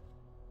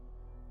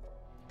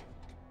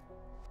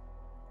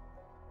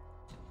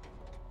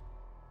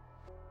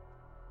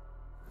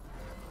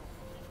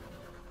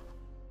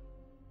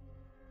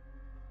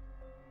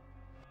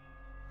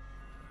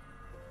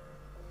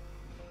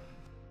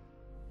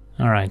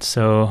 Alright,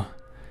 so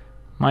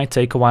might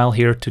take a while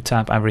here to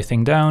tap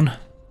everything down.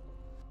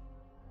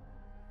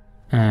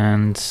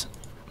 And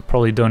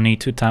probably don't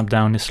need to tap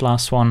down this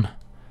last one,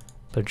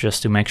 but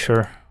just to make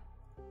sure.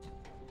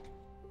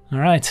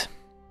 Alright.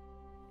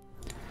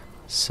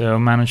 So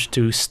managed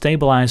to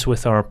stabilize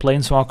with our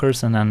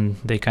Planeswalkers, and then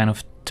they kind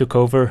of took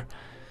over.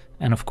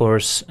 And of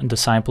course,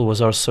 Disciple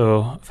was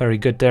also very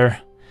good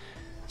there.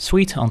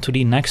 Sweet, on to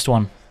the next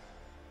one.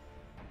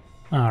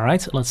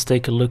 Alright, let's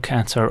take a look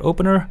at our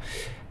opener,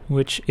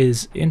 which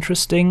is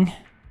interesting.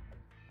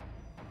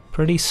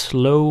 Pretty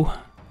slow.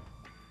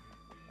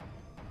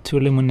 2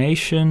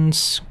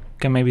 Illuminations.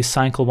 Can maybe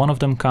cycle one of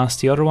them,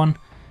 cast the other one.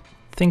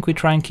 Think we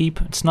try and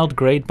keep. It's not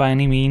great by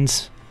any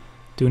means.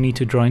 Do need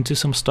to draw into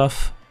some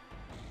stuff,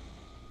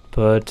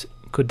 but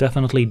could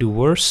definitely do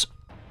worse.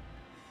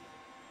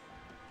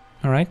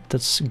 Alright,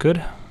 that's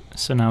good.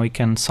 So now we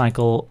can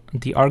cycle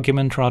the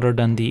Argument rather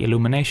than the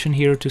Illumination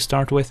here to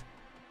start with.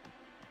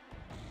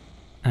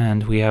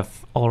 And we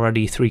have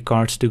already 3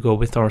 cards to go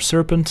with our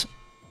Serpent.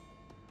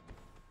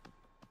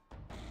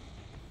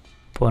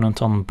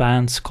 Opponent on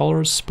banned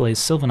colors plays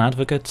Sylvan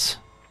Advocate.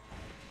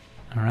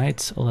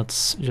 Alright,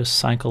 let's just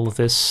cycle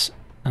this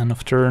end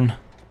of turn.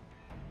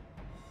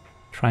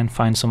 Try and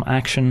find some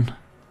action.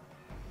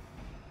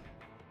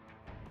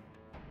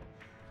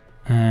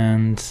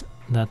 And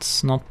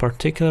that's not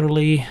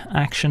particularly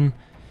action.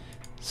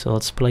 So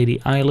let's play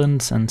the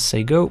island and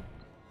say go.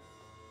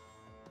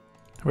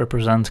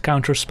 Represent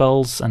counter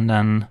spells, and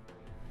then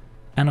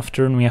end of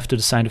turn we have to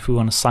decide if we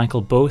want to cycle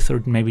both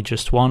or maybe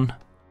just one.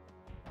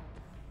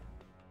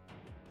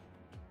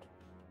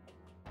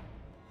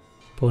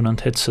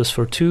 Opponent hits us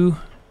for 2.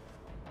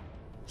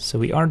 So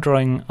we are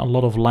drawing a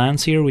lot of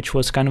lands here, which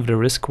was kind of the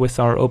risk with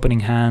our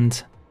opening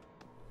hand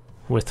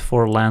with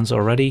 4 lands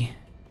already.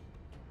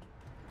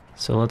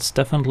 So let's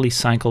definitely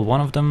cycle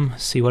one of them,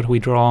 see what we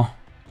draw.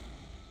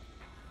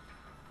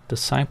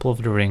 Disciple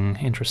of the Ring,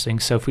 interesting.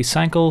 So if we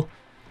cycle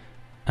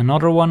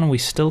another one, we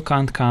still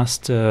can't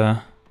cast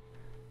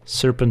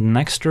Serpent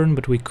next turn,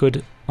 but we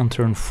could on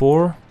turn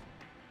 4.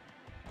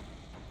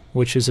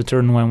 Which is a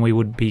turn when we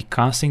would be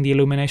casting the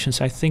Illumination,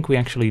 so I think we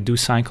actually do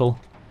cycle.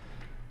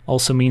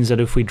 Also means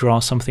that if we draw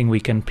something we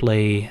can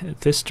play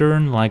this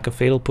turn, like a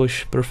Fatal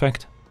Push,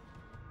 perfect.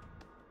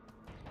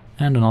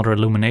 And another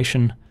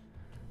Illumination.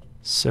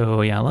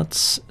 So yeah,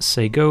 let's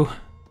say go.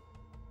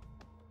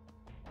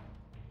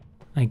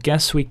 I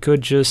guess we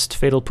could just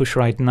Fatal Push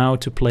right now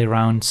to play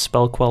around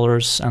Spell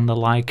Quellers and the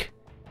like.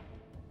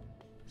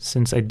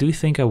 Since I do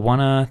think I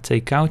wanna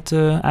take out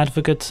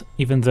Advocate,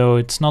 even though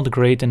it's not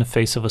great in the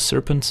face of a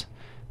Serpent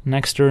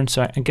next turn,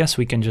 so I guess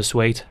we can just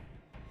wait.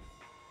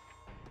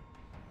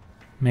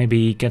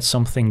 Maybe get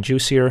something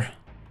juicier.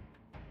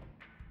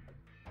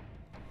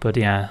 But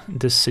yeah,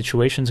 this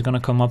situation's gonna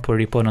come up where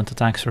the opponent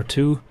attacks for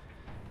 2.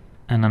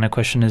 And then the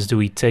question is, do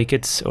we take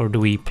it or do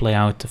we play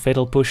out the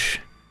Fatal Push?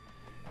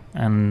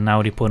 And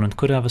now the opponent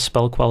could have a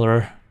Spell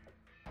Queller.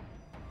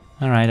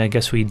 Alright, I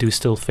guess we do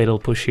still Fatal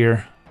Push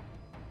here.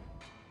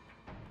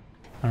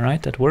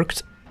 Alright, that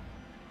worked.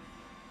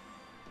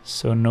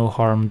 So no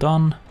harm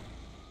done.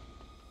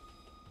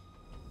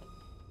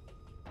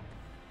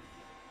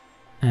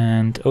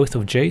 And Oath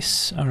of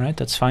Jace, alright,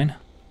 that's fine.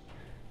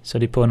 So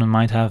the opponent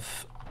might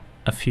have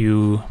a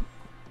few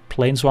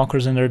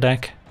Planeswalkers in their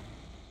deck.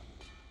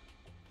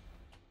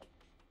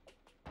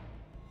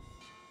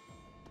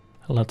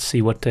 Let's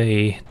see what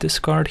they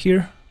discard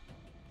here.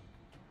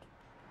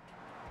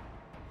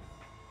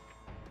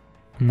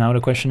 Now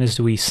the question is,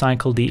 do we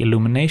cycle the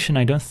Illumination?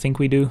 I don't think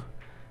we do.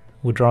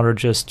 Would rather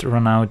just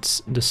run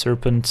out the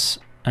Serpent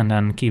and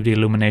then keep the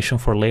Illumination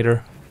for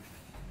later.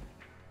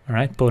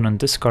 Alright, opponent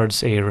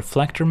discards a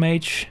Reflector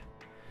Mage,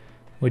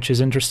 which is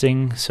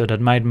interesting, so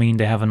that might mean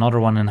they have another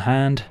one in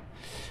hand.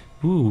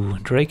 Ooh,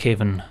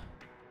 Drakehaven.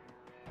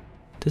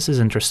 This is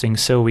interesting,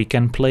 so we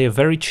can play a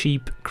very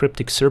cheap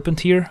Cryptic Serpent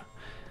here,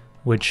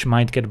 which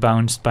might get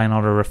bounced by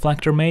another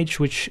Reflector Mage,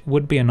 which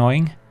would be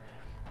annoying.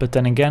 But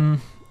then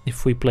again,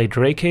 if we play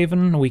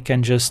Drakehaven, we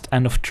can just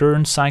end of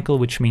turn cycle,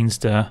 which means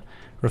the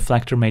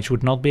Reflector Mage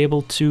would not be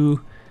able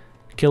to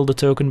kill the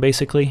token,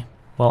 basically.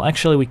 Well,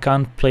 actually we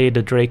can't play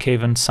the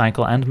Drakehaven,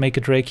 cycle and make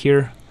a Drake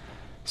here,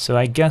 so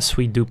I guess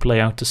we do play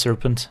out the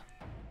Serpent.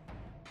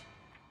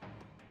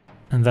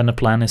 And then the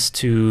plan is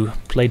to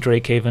play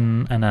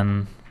Drakehaven and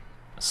then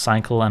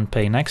cycle and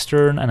pay next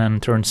turn, and then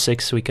turn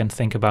 6 we can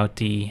think about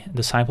the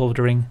Disciple of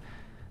the Ring.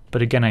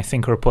 But again, I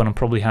think our opponent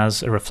probably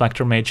has a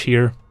Reflector Mage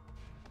here.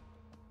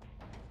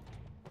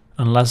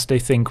 Unless they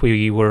think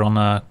we were on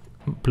a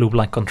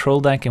blue-black control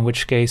deck, in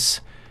which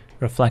case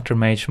Reflector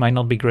Mage might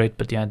not be great,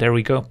 but yeah, there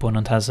we go.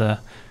 Opponent has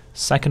a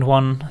second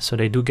one, so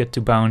they do get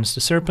to bounce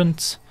the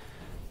Serpent,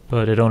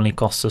 but it only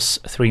costs us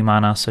 3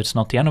 mana, so it's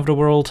not the end of the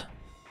world.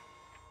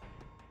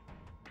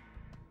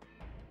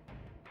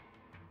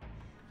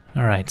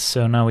 Alright,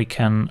 so now we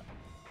can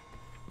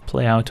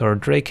play out our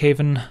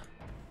Drakehaven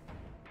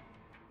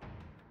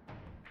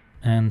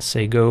and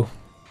say go.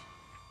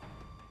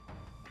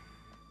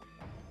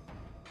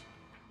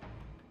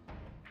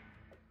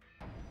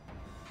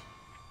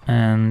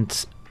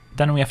 And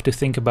then we have to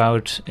think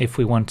about if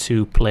we want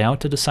to play out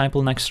the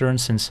Disciple next turn,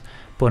 since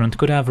opponent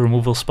could have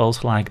removal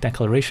spells like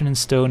Declaration in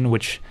Stone,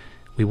 which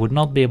we would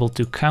not be able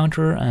to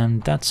counter,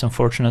 and that's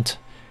unfortunate.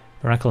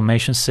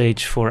 Reclamation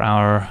Sage for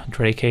our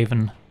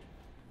Drakehaven.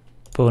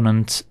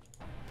 Opponent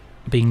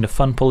being the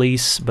fun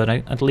police, but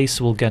at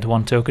least we'll get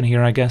 1 token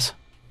here, I guess.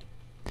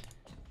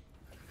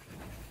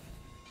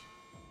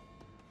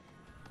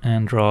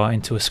 And draw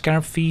into a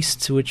Scarab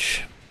Feast,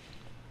 which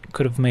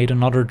could have made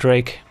another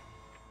Drake.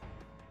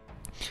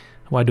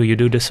 Why do you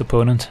do this,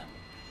 opponent?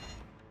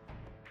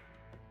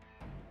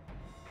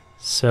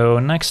 So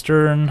next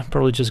turn,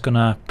 probably just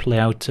gonna play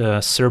out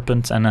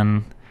Serpent and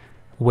then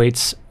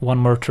wait 1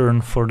 more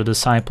turn for the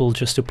Disciple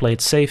just to play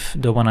it safe.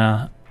 Don't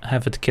wanna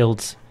have it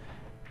killed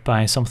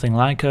by something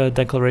like a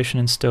Declaration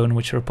in Stone,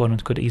 which our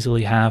opponent could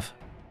easily have.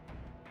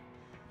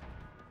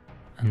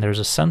 And there's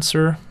a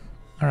Censor.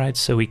 Alright,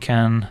 so we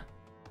can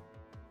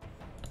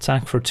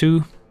attack for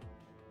 2.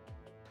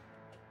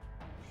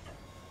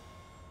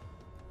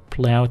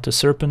 Play out the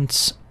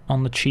Serpents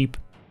on the cheap.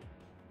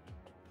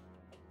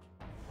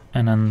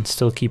 And then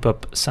still keep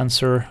up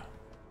Censor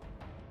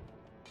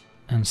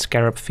and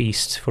Scarab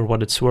Feast for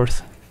what it's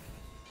worth.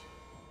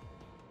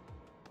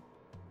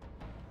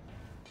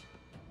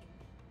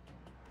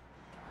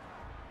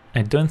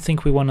 I don't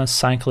think we want to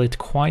cycle it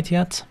quite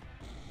yet,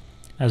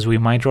 as we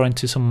might draw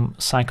into some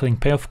cycling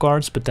payoff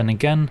cards, but then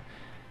again,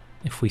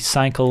 if we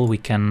cycle, we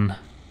can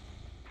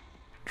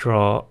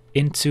draw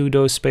into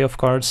those payoff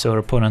cards. So our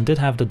opponent did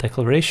have the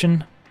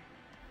declaration.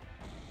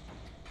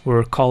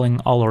 We're calling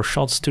all our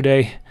shots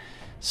today,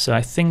 so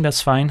I think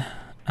that's fine.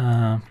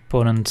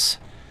 Opponent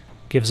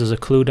gives us a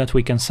clue that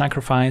we can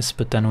sacrifice,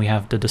 but then we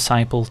have the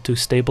Disciple to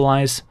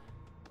stabilize.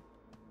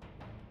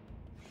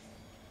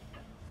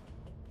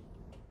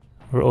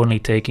 We're only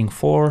taking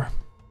 4.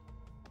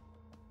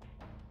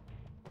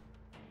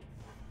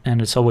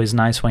 And it's always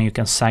nice when you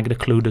can sack the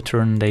clue the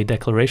turn they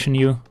declaration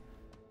you.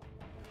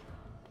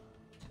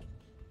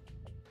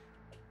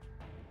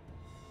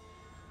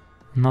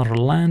 Another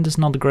land is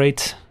not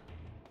great.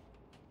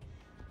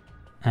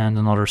 And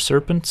another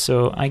serpent,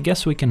 so I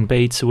guess we can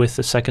bait with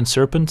the second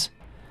serpent,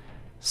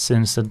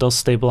 since that does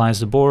stabilize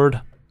the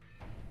board.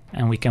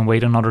 And we can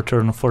wait another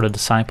turn for the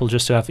Disciple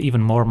just to have even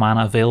more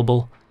mana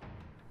available,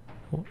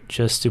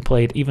 just to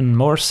play it even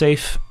more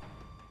safe.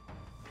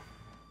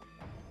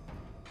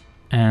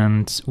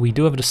 And we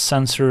do have the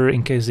Censor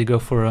in case they go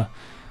for a...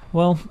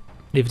 Well,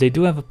 if they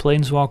do have a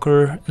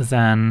Planeswalker,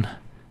 then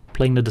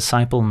playing the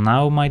Disciple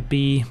now might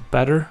be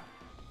better.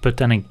 But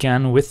then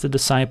again, with the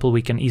Disciple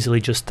we can easily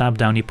just tap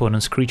down the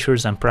opponent's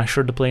creatures and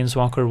pressure the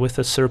Planeswalker with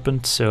a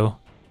Serpent, so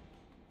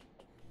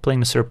playing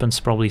the Serpent's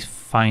probably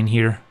fine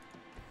here.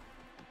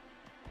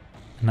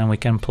 And then we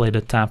can play the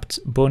tapped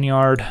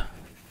Boneyard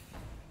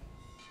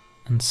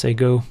and say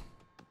go.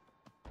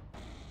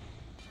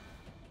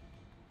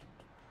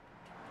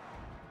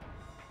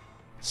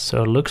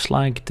 So it looks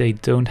like they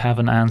don't have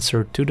an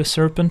answer to the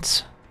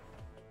Serpent.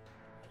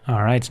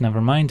 Alright,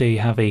 never mind, they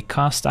have a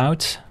cast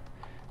out,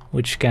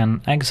 which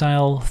can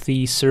exile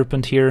the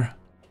Serpent here.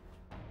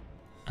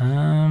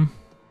 Yeah,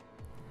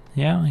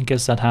 I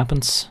guess that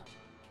happens.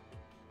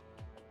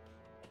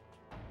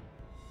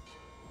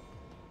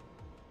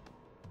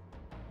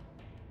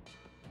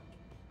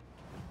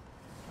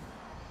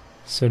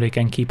 So they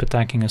can keep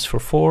attacking us for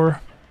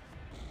 4.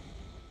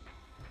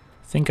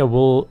 I think I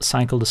will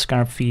cycle the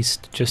Scarab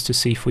Feast just to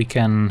see if we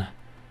can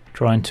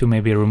draw into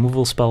maybe a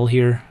removal spell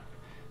here.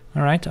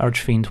 Alright,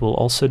 Archfiend will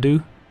also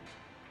do.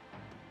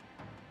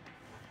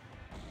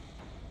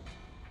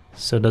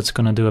 So that's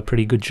gonna do a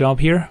pretty good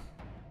job here.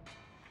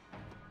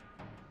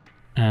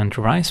 And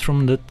Rise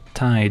from the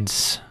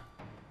Tides.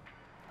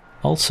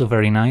 Also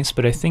very nice,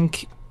 but I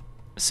think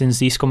since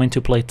these come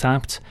into play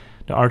tapped,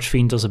 the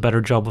Archfiend does a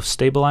better job of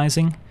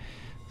stabilizing.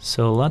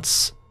 So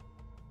let's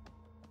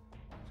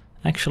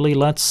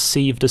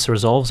see if this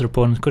resolves. Their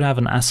opponent could have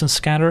an Essence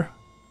Scatter.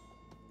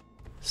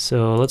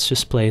 So let's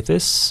just play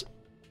this.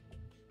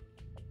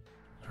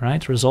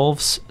 Right,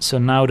 resolves. So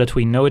now that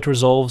we know it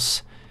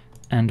resolves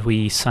and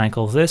we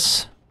cycle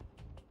this,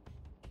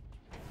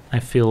 I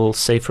feel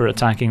safer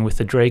attacking with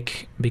the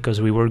Drake because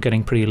we were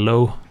getting pretty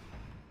low.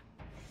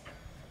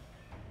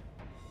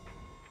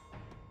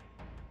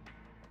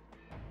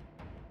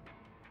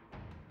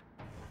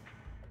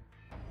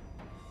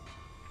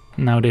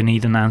 Now they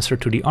need an answer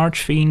to the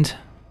Archfiend.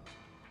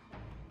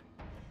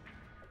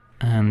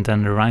 And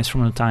then the Rise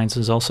from the Tides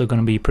is also going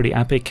to be pretty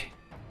epic,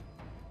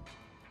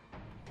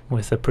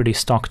 with a pretty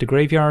stocked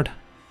graveyard.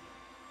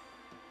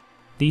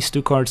 These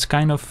two cards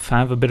kind of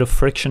have a bit of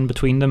friction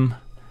between them,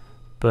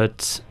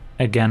 but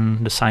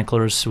again, the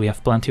Cyclers, we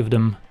have plenty of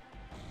them.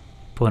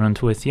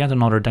 Opponent with yet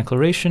another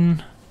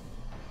Declaration,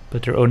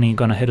 but they're only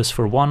gonna hit us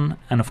for 1,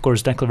 and of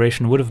course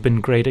Declaration would have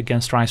been great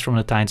against Rise from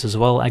the Tides as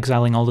well,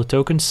 exiling all the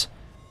tokens.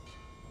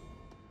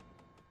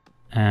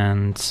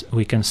 And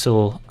we can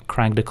still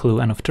crack the clue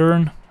end of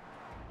turn.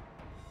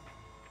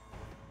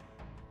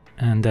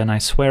 And then I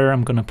swear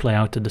I'm gonna play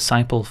out the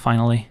Disciple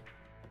finally.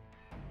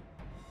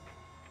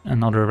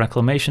 Another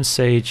Reclamation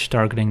Sage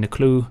targeting the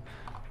clue,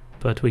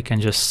 but we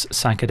can just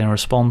sack it in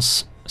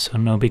response, so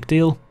no big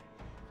deal.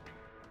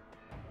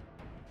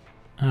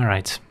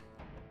 Alright.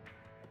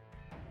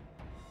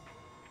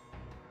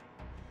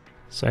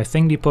 So I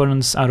think the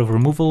opponent's out of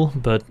removal,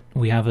 but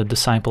we have a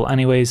Disciple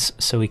anyways,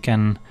 so we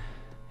can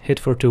hit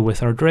for 2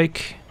 with our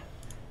Drake,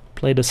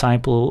 play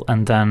Disciple,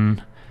 and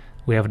then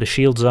we have the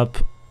shields up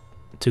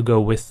to go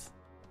with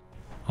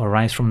or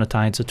Rise from the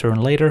Tides a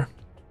turn later.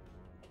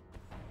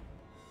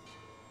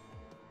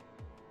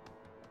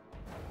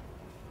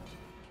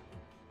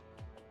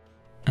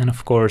 And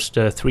of course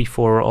the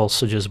 3/4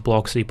 also just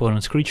blocks the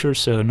opponent's creatures,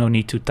 so no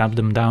need to tap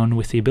them down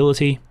with the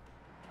ability.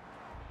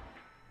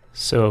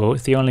 So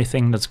the only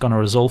thing that's gonna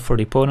resolve for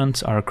the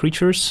opponent are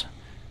creatures,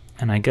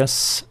 and I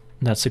guess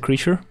that's a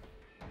creature.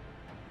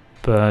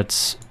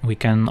 But we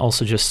can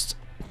also just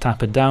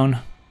tap it down,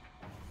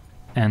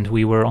 and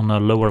we were on a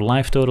lower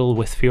life total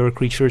with fewer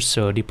creatures,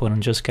 so the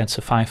opponent just gets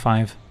a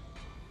 5/5.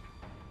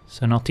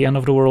 So not the end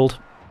of the world.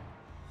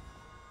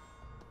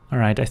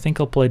 Alright, I think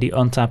I'll play the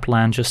untapped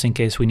land just in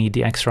case we need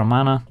the extra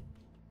mana.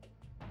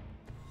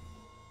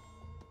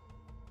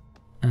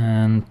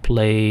 And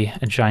play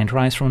a giant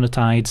Rise from the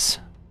Tides.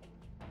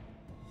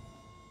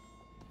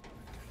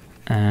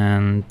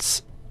 And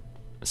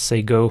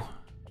say go.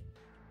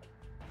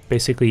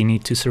 Basically you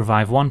need to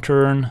survive one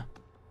turn,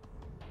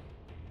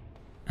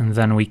 and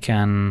then we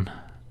can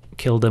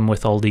kill them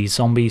with all these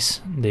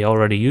zombies. They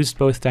already used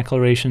both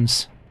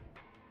declarations.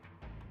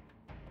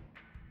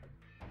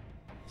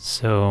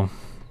 So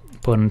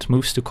opponent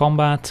moves to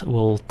combat,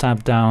 we'll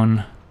tap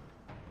down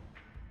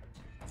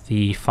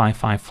the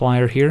 5/5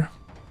 flyer here.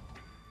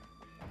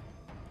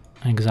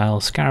 Exile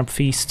Scarab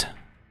Feast.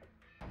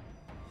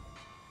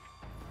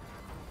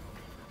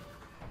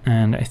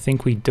 And I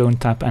think we don't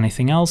tap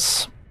anything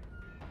else.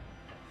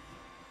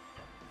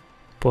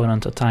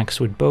 Opponent attacks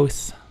with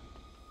both.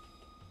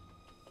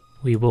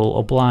 We will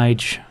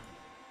oblige.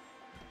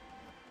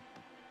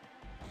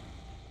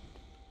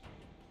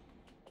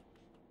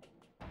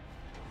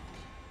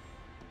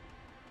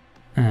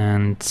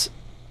 And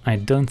I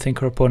don't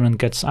think our opponent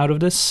gets out of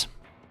this.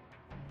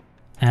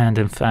 And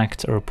in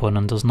fact, our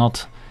opponent does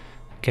not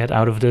get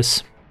out of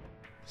this.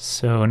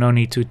 So no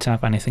need to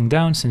tap anything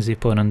down since the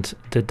opponent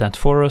did that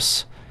for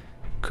us.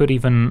 Could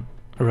even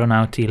run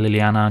out the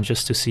Liliana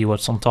just to see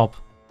what's on top.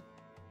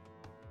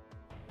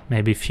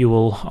 Maybe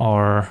fuel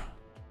our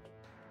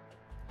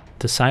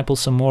Disciple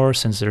some more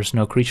since there's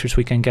no creatures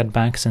we can get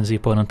back since the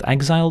opponent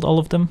exiled all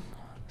of them.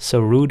 So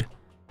rude.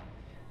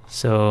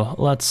 So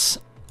let's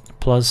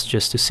plus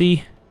just to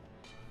see.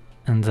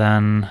 And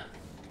then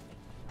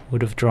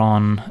would have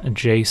drawn a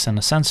Jace and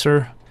a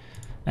Censor.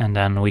 And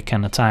then we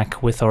can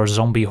attack with our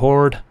zombie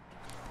horde.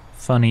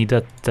 Funny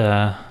that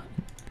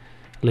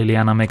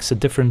Liliana makes a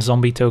different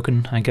zombie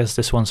token. I guess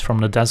this one's from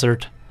the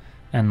desert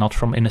and not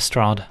from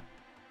Innistrad.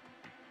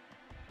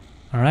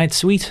 Alright,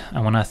 sweet. I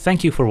want to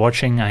thank you for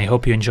watching. I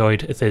hope you enjoyed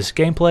this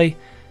gameplay.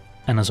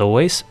 And as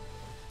always,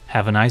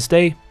 have a nice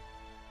day.